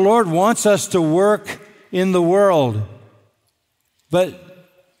is how the Lord wants us to work in the world. But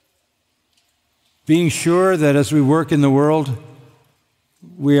being sure that as we work in the world,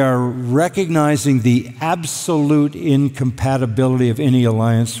 we are recognizing the absolute incompatibility of any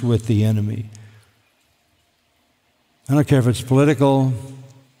alliance with the enemy. I don't care if it's political.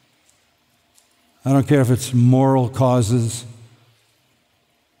 I don't care if it's moral causes.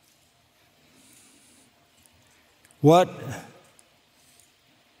 What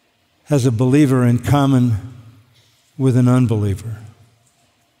has a believer in common with an unbeliever?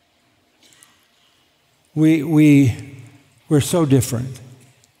 We're so different.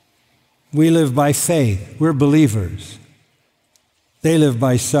 We live by faith. We're believers. They live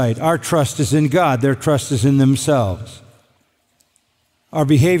by sight. Our trust is in God. Their trust is in themselves. Our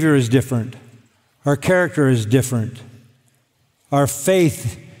behavior is different. Our character is different. Our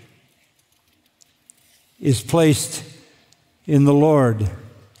faith is placed in the Lord,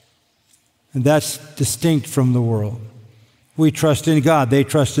 and that's distinct from the world. We trust in God. They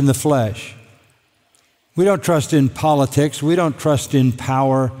trust in the flesh. We don't trust in politics. We don't trust in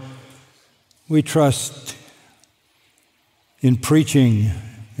power. We trust in preaching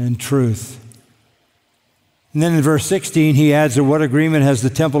and truth. And then in verse 16, he adds that what agreement has the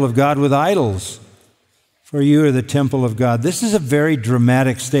temple of God with idols? For you are the temple of God. This is a very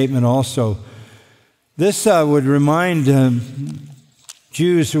dramatic statement also. This would remind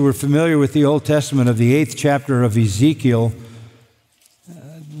Jews who were familiar with the Old Testament of the 8th chapter of Ezekiel.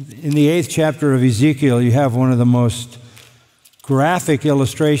 In the 8th chapter of Ezekiel, you have one of the most graphic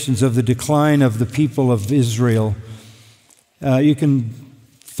illustrations of the decline of the people of Israel. You can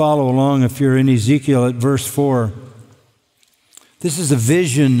follow along if you're in Ezekiel at verse 4. This is a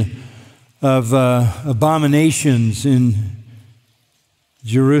vision of abominations in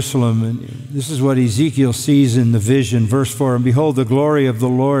Jerusalem. And this is what Ezekiel sees in the vision. Verse 4, and behold, the glory of the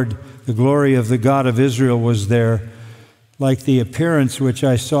Lord, the glory of the God of Israel was there. like the appearance which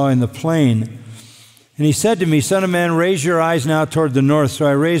I saw in the plain. And he said to me, Son of man, raise your eyes now toward the north. So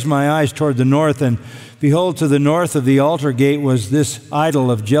I raised my eyes toward the north, and behold, to the north of the altar gate was this idol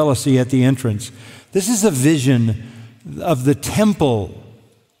of jealousy at the entrance. This is a vision of the temple,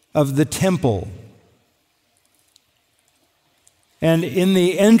 And in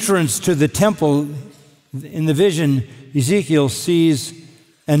the entrance to the temple, in the vision, Ezekiel sees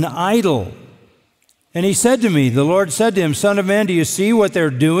an idol. And he said to me, the Lord said to him, Son of man, do you see what they're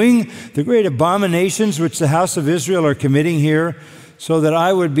doing? The great abominations which the house of Israel are committing here, so that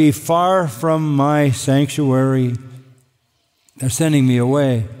I would be far from my sanctuary. They're sending me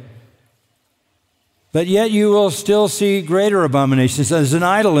away. But yet you will still see greater abominations. There's an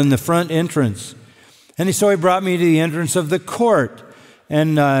idol in the front entrance. And so he brought me to the entrance of the court.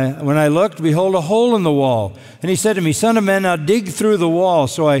 And when I looked, behold, a hole in the wall. And he said to me, Son of man, now dig through the wall.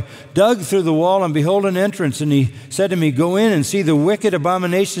 So I dug through the wall, and behold, an entrance. And he said to me, Go in and see the wicked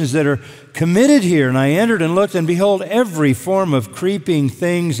abominations that are committed here. And I entered and looked, and behold, every form of creeping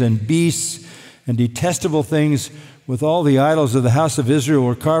things and beasts and detestable things with all the idols of the house of Israel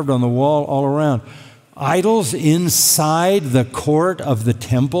were carved on the wall all around. Idols inside the court of the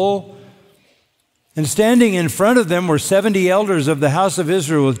temple. And standing in front of them were 70 elders of the house of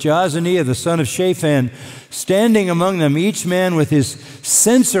Israel, with Jaazaniah the son of Shaphan standing among them, each man with his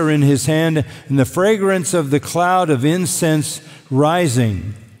censer in his hand, and the fragrance of the cloud of incense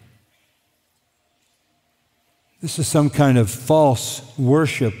rising. This is some kind of false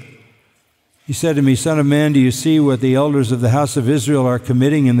worship. He said to me, Son of man, do you see what the elders of the house of Israel are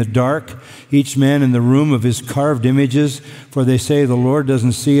committing in the dark, each man in the room of his carved images? For they say, the Lord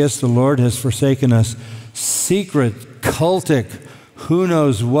doesn't see us, the Lord has forsaken us. Secret, cultic, who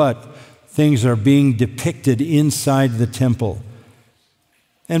knows what things are being depicted inside the temple.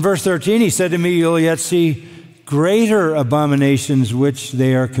 And verse 13, he said to me, you'll yet see greater abominations which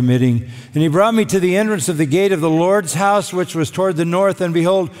they are committing. And he brought me to the entrance of the gate of the Lord's house, which was toward the north. And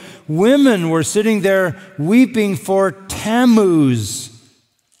behold, women were sitting there weeping for Tammuz.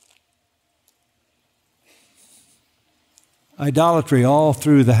 Idolatry all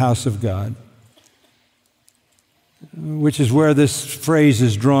through the house of God, which is where this phrase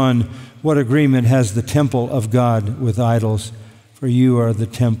is drawn. What agreement has the temple of God with idols? For you are the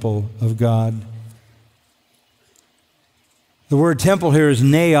temple of God. The word temple here is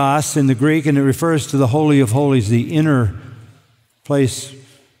naos in the Greek, and it refers to the Holy of Holies, the inner place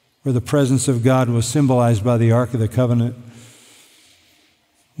where the presence of God was symbolized by the Ark of the Covenant.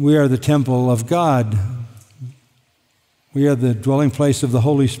 We are the temple of God. We are the dwelling place of the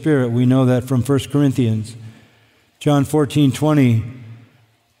Holy Spirit. We know that from 1 Corinthians. John 14:20,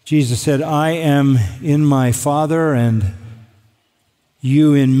 Jesus said, I am in my Father, and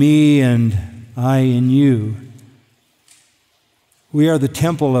you in me, and I in you. We are the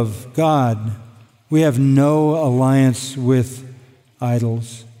temple of God. We have no alliance with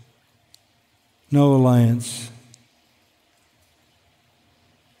idols. No alliance.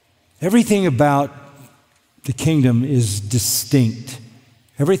 Everything about the kingdom is distinct.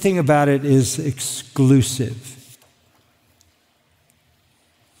 Everything about it is exclusive.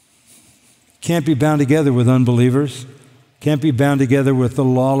 Can't be bound together with unbelievers. Can't be bound together with the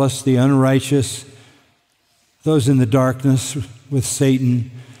lawless, the unrighteous, those in the darkness, with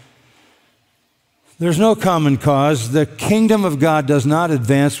Satan. There's no common cause. The kingdom of God does not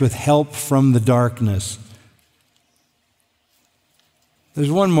advance with help from the darkness.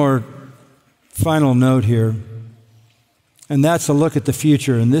 There's one more final note here, and that's a look at the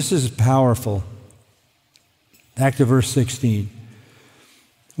future, and this is powerful. Back to verse 16.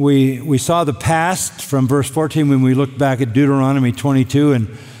 We saw the past from verse 14 when we looked back at Deuteronomy 22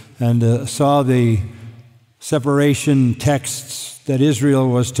 and saw the separation texts that Israel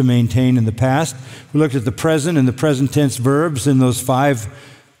was to maintain in the past. We looked at the present and the present tense verbs in those 5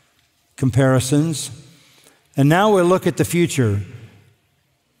 comparisons. And now we'll look at the future.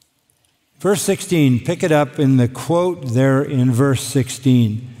 Verse 16, pick it up in the quote there in verse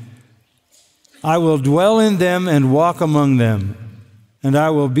 16. I will dwell in them and walk among them, and I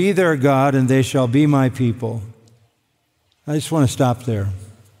will be their God, and they shall be my people. I just want to stop there.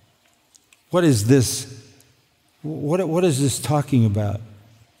 What is this? What is this talking about?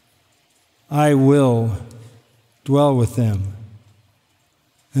 I will dwell with them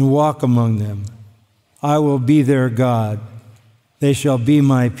and walk among them. I will be their God. They shall be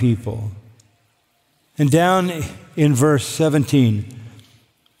my people. And down in verse 17,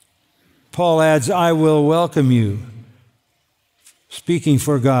 Paul adds, I will welcome you, speaking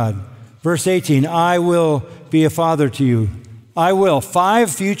for God. Verse 18, I will be a father to you. I will.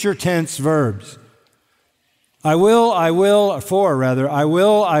 5 future tense verbs. I will, I will, for rather, I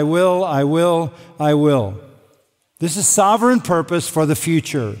will, I will, I will, I will. This is sovereign purpose for the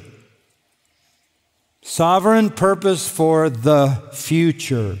future. Sovereign purpose for the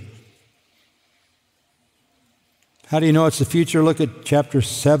future. How do you know it's the future? Look at chapter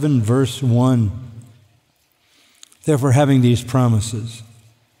 7, verse 1. Therefore, having these promises.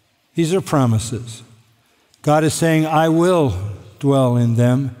 These are promises. God is saying, I will dwell in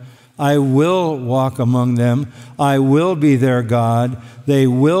them. I will walk among them. I will be their God. They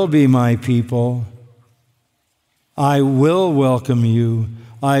will be my people. I will welcome you.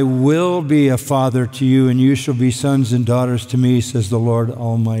 I will be a father to you, and you shall be sons and daughters to me, says the Lord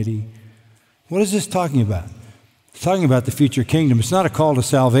Almighty. What is this talking about? It's talking about the future kingdom. It's not a call to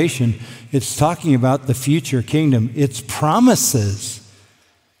salvation. It's talking about the future kingdom. It's promises.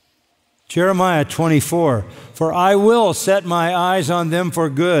 Jeremiah 24, for I will set my eyes on them for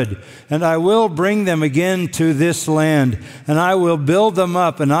good, and I will bring them again to this land, and I will build them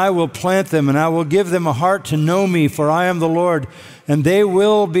up, and I will plant them, and I will give them a heart to know me, for I am the Lord, and they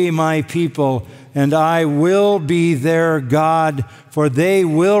will be my people, and I will be their God, for they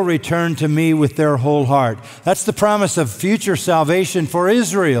will return to me with their whole heart. That's the promise of future salvation for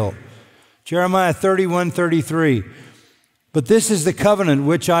Israel. Jeremiah 31:33. But this is the covenant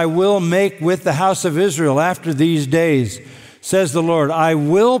which I will make with the house of Israel after these days, says the Lord. I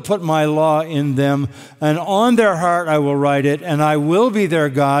will put my law in them, and on their heart I will write it, and I will be their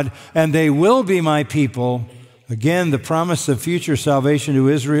God, and they will be my people. Again, the promise of future salvation to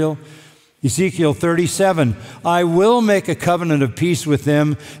Israel. Ezekiel 37, I will make a covenant of peace with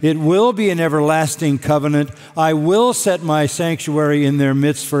them. It will be an everlasting covenant. I will set my sanctuary in their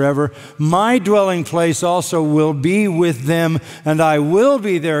midst forever. My dwelling place also will be with them, and I will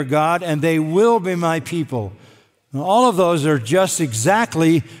be their God, and they will be my people. Now, all of those are just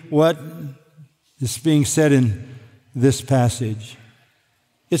exactly what is being said in this passage.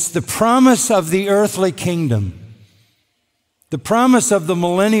 It's the promise of the earthly kingdom. The promise of the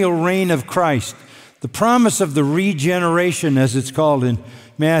millennial reign of Christ, the promise of the regeneration, as it's called in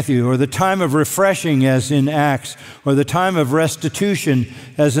Matthew, or the time of refreshing, as in Acts, or the time of restitution,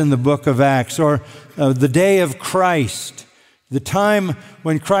 as in the book of Acts, or the day of Christ, the time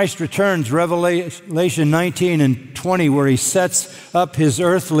when Christ returns, Revelation 19 and 20, where he sets up his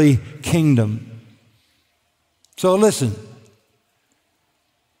earthly kingdom. So listen,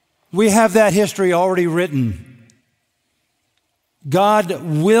 we have that history already written. God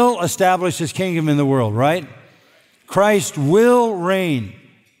will establish his kingdom in the world, right? Christ will reign.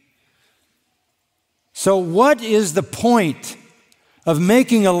 So what is the point of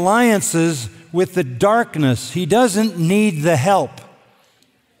making alliances with the darkness? He doesn't need the help.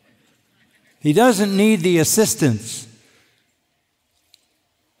 He doesn't need the assistance.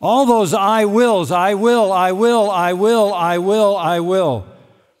 All those I wills, I will, I will, I will, I will, I will.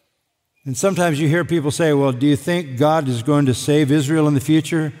 And sometimes you hear people say, well, do you think God is going to save Israel in the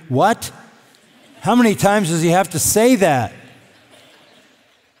future? What? How many times does he have to say that?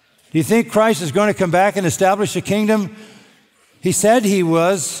 Do you think Christ is going to come back and establish a kingdom? He said he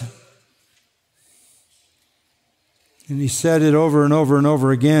was. And he said it over and over and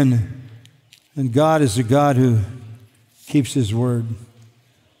over again. And God is a God who keeps his word.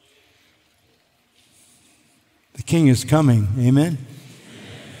 The king is coming. Amen?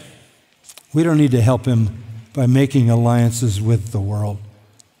 We don't need to help him by making alliances with the world.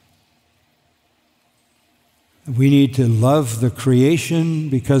 We need to love the creation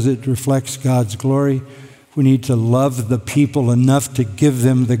because it reflects God's glory. We need to love the people enough to give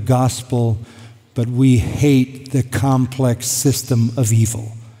them the gospel, but we hate the complex system of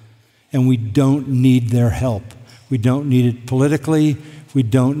evil. And we don't need their help. We don't need it politically. We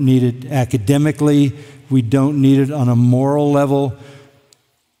don't need it academically. We don't need it on a moral level.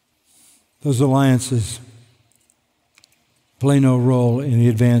 Those alliances play no role in the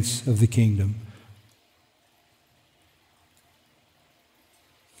advance of the kingdom.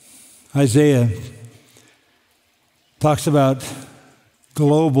 Isaiah talks about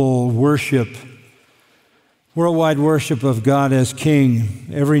global worship, worldwide worship of God as King.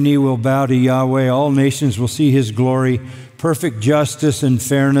 Every knee will bow to Yahweh. All nations will see his glory. Perfect justice and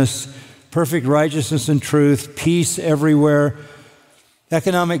fairness, perfect righteousness and truth, peace everywhere.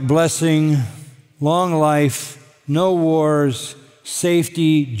 Economic blessing, long life, no wars,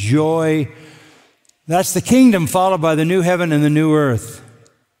 safety, joy. That's the kingdom, followed by the new heaven and the new earth.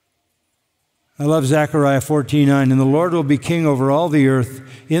 I love Zechariah 14:9. And the Lord will be king over all the earth.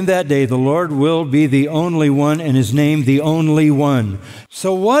 In that day, the Lord will be the only one, and his name the only one.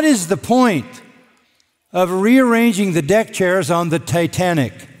 So what is the point of rearranging the deck chairs on the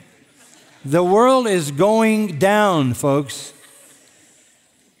Titanic? The world is going down, folks.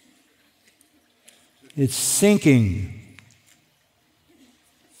 It's sinking.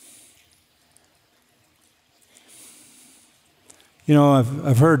 You know,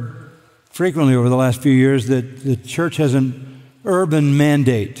 I've heard frequently over the last few years that the church has an urban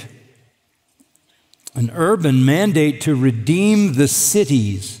mandate. An urban mandate to redeem the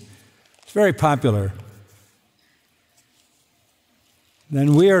cities. It's very popular.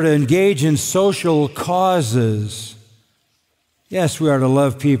 Then we are to engage in social causes. Yes, we are to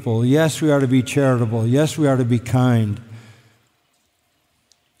love people. Yes, we are to be charitable. Yes, we are to be kind.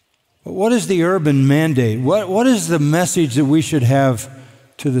 But what is the urban mandate? What is the message that we should have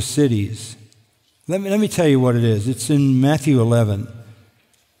to the cities? Let me tell you what it is. It's in Matthew 11.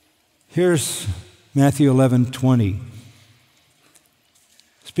 Here's Matthew 11:20.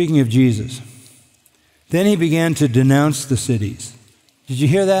 Speaking of Jesus. Then he began to denounce the cities. Did you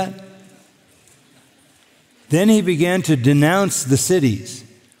hear that? Then he began to denounce the cities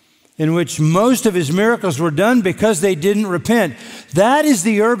in which most of his miracles were done because they didn't repent. That is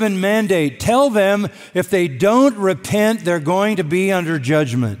the urban mandate. Tell them if they don't repent, they're going to be under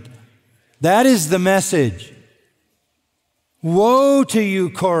judgment. That is the message. Woe to you,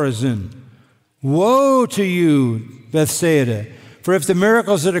 Chorazin! Woe to you, Bethsaida! For if the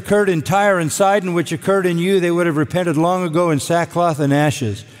miracles that occurred in Tyre and Sidon, which occurred in you, they would have repented long ago in sackcloth and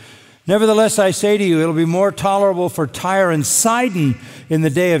ashes. Nevertheless, I say to you, it will be more tolerable for Tyre and Sidon in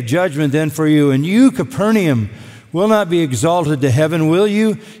the day of judgment than for you. And you, Capernaum, will not be exalted to heaven, will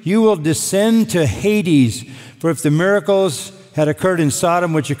you? You will descend to Hades. For if the miracles had occurred in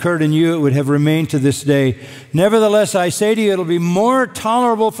Sodom, which occurred in you, it would have remained to this day. Nevertheless, I say to you, it will be more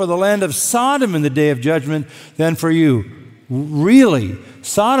tolerable for the land of Sodom in the day of judgment than for you. Really?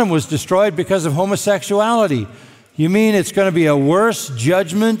 Sodom was destroyed because of homosexuality. You mean it's going to be a worse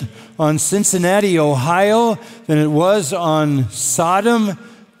judgment on Cincinnati, Ohio, than it was on Sodom?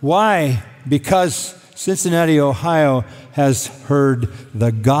 Why? Because Cincinnati, Ohio has heard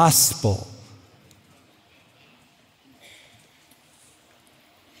the gospel.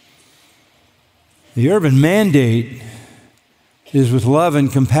 The urban mandate is with love and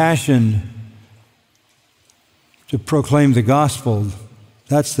compassion to proclaim the gospel.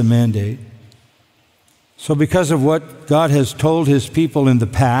 That's the mandate. So because of what God has told his people in the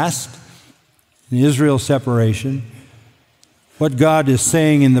past, in Israel's separation, what God is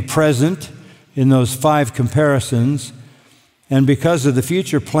saying in the present, in those 5 comparisons, and because of the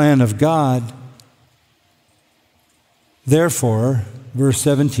future plan of God, therefore, verse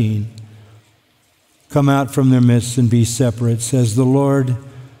 17, come out from their midst and be separate, says the Lord,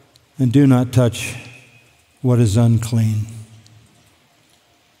 and do not touch what is unclean.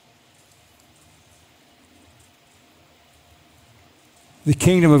 The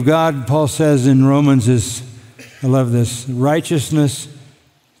kingdom of God, Paul says in Romans, is, I love this, righteousness,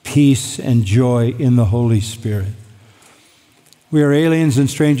 peace, and joy in the Holy Spirit. We are aliens and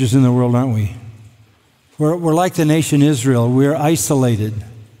strangers in the world, aren't we? We're like the nation Israel. We're isolated.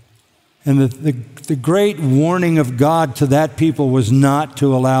 And the great warning of God to that people was not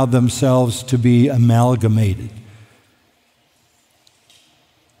to allow themselves to be amalgamated.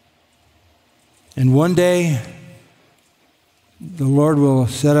 And one day, the Lord will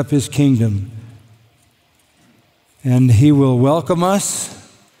set up his kingdom, and he will welcome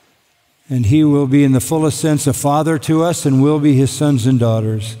us, and he will be in the fullest sense a father to us, and we'll be his sons and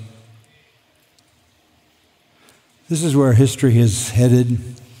daughters. This is where history is headed.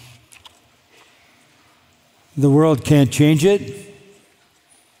 The world can't change it.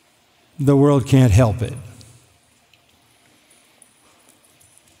 The world can't help it.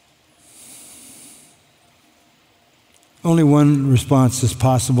 Only one response is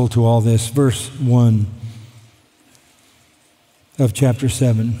possible to all this. Verse 1 of chapter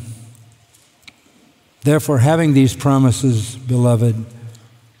 7. Therefore, having these promises, beloved,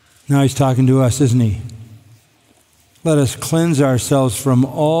 now he's talking to us, isn't he? Let us cleanse ourselves from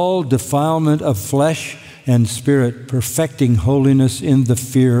all defilement of flesh and spirit, perfecting holiness in the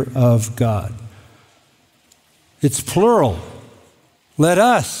fear of God. It's plural. Let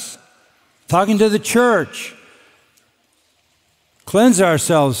us, talking to the church, cleanse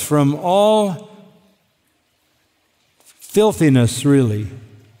ourselves from all filthiness, really.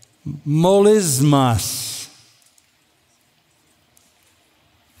 Molismas.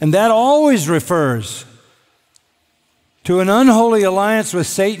 And that always refers to an unholy alliance with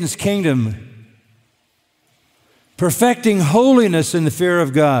Satan's kingdom, perfecting holiness in the fear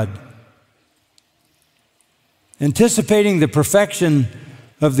of God, anticipating the perfection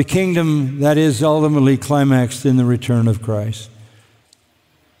of the kingdom that is ultimately climaxed in the return of Christ.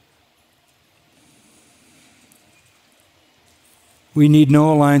 We need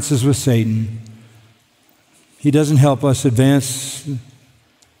no alliances with Satan. He doesn't help us advance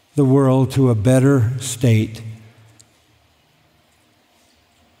the world to a better state,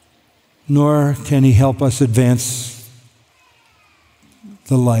 nor can he help us advance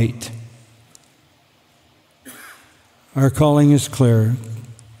the light. Our calling is clear.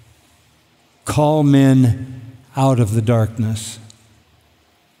 Call men out of the darkness.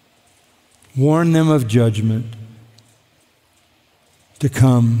 Warn them of judgment to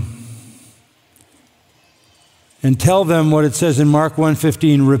come. And tell them what it says in Mark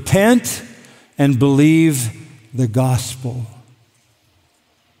 1:15, repent and believe the gospel.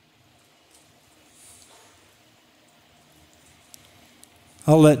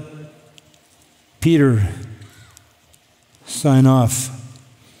 I'll let Peter sign off.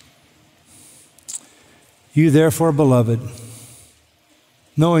 You therefore, beloved,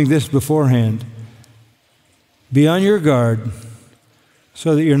 knowing this beforehand, be on your guard,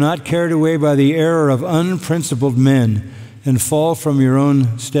 so that you're not carried away by the error of unprincipled men and fall from your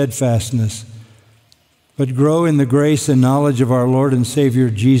own steadfastness, but grow in the grace and knowledge of our Lord and Savior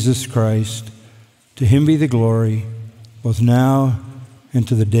Jesus Christ. To him be the glory, both now and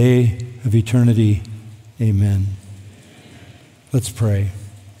to the day of eternity. Amen. Let's pray.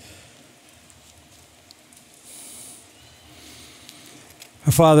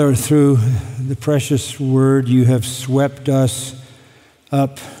 Our Father, through the precious word, you have swept us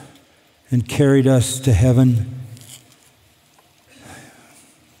up and carried us to heaven.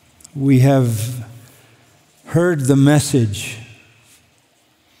 We have heard the message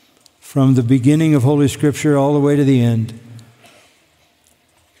from the beginning of Holy Scripture all the way to the end.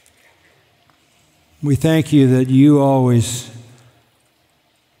 We thank you that you always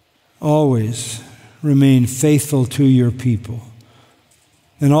remain faithful to your people.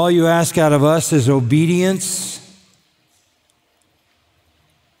 And all you ask out of us is obedience,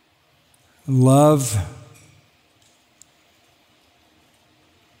 love,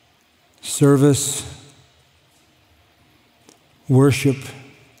 service, worship,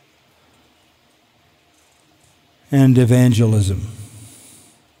 and evangelism.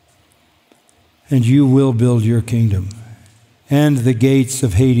 And you will build your kingdom, and the gates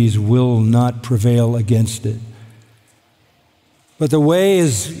of Hades will not prevail against it. But the way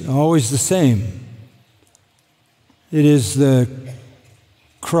is always the same. It is the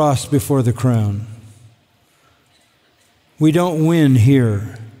cross before the crown. We don't win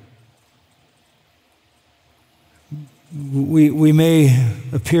here. We may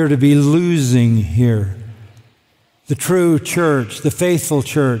appear to be losing here. The true church, the faithful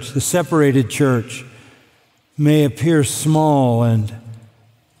church, the separated church may appear small and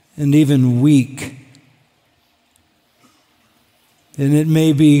even weak. And it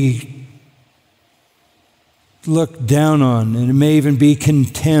may be looked down on, and it may even be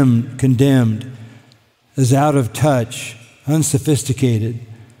condemned as out of touch, unsophisticated,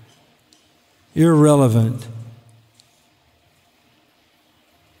 irrelevant.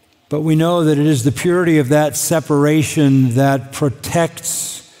 But we know that it is the purity of that separation that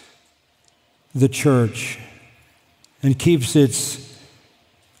protects the church and keeps its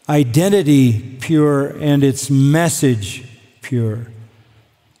identity pure and its message pure.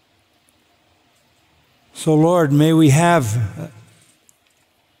 So, Lord, may we have,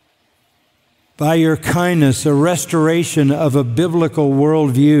 by your kindness, a restoration of a biblical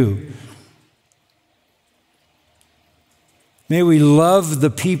worldview. May we love the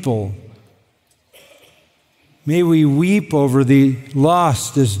people. May we weep over the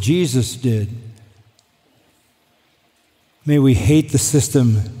lost as Jesus did. May we hate the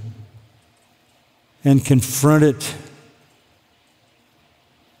system and confront it,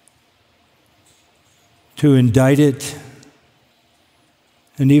 to indict it,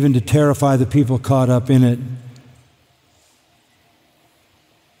 and even to terrify the people caught up in it,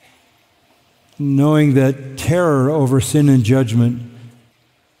 knowing that terror over sin and judgment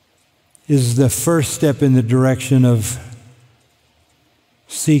is the first step in the direction of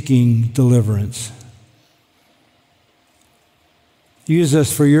seeking deliverance. Use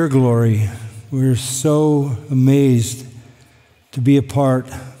us for your glory. We're so amazed to be a part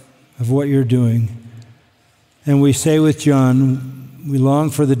of what you're doing. And we say with John, we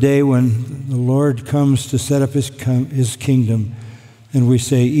long for the day when the Lord comes to set up his kingdom. And we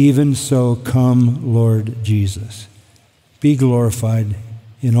say, even so, come, Lord Jesus. Be glorified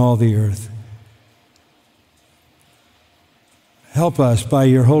in all the earth. Help us by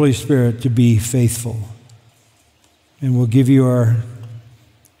your Holy Spirit to be faithful. And we'll give you our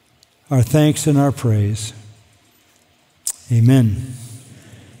thanks and our praise. Amen.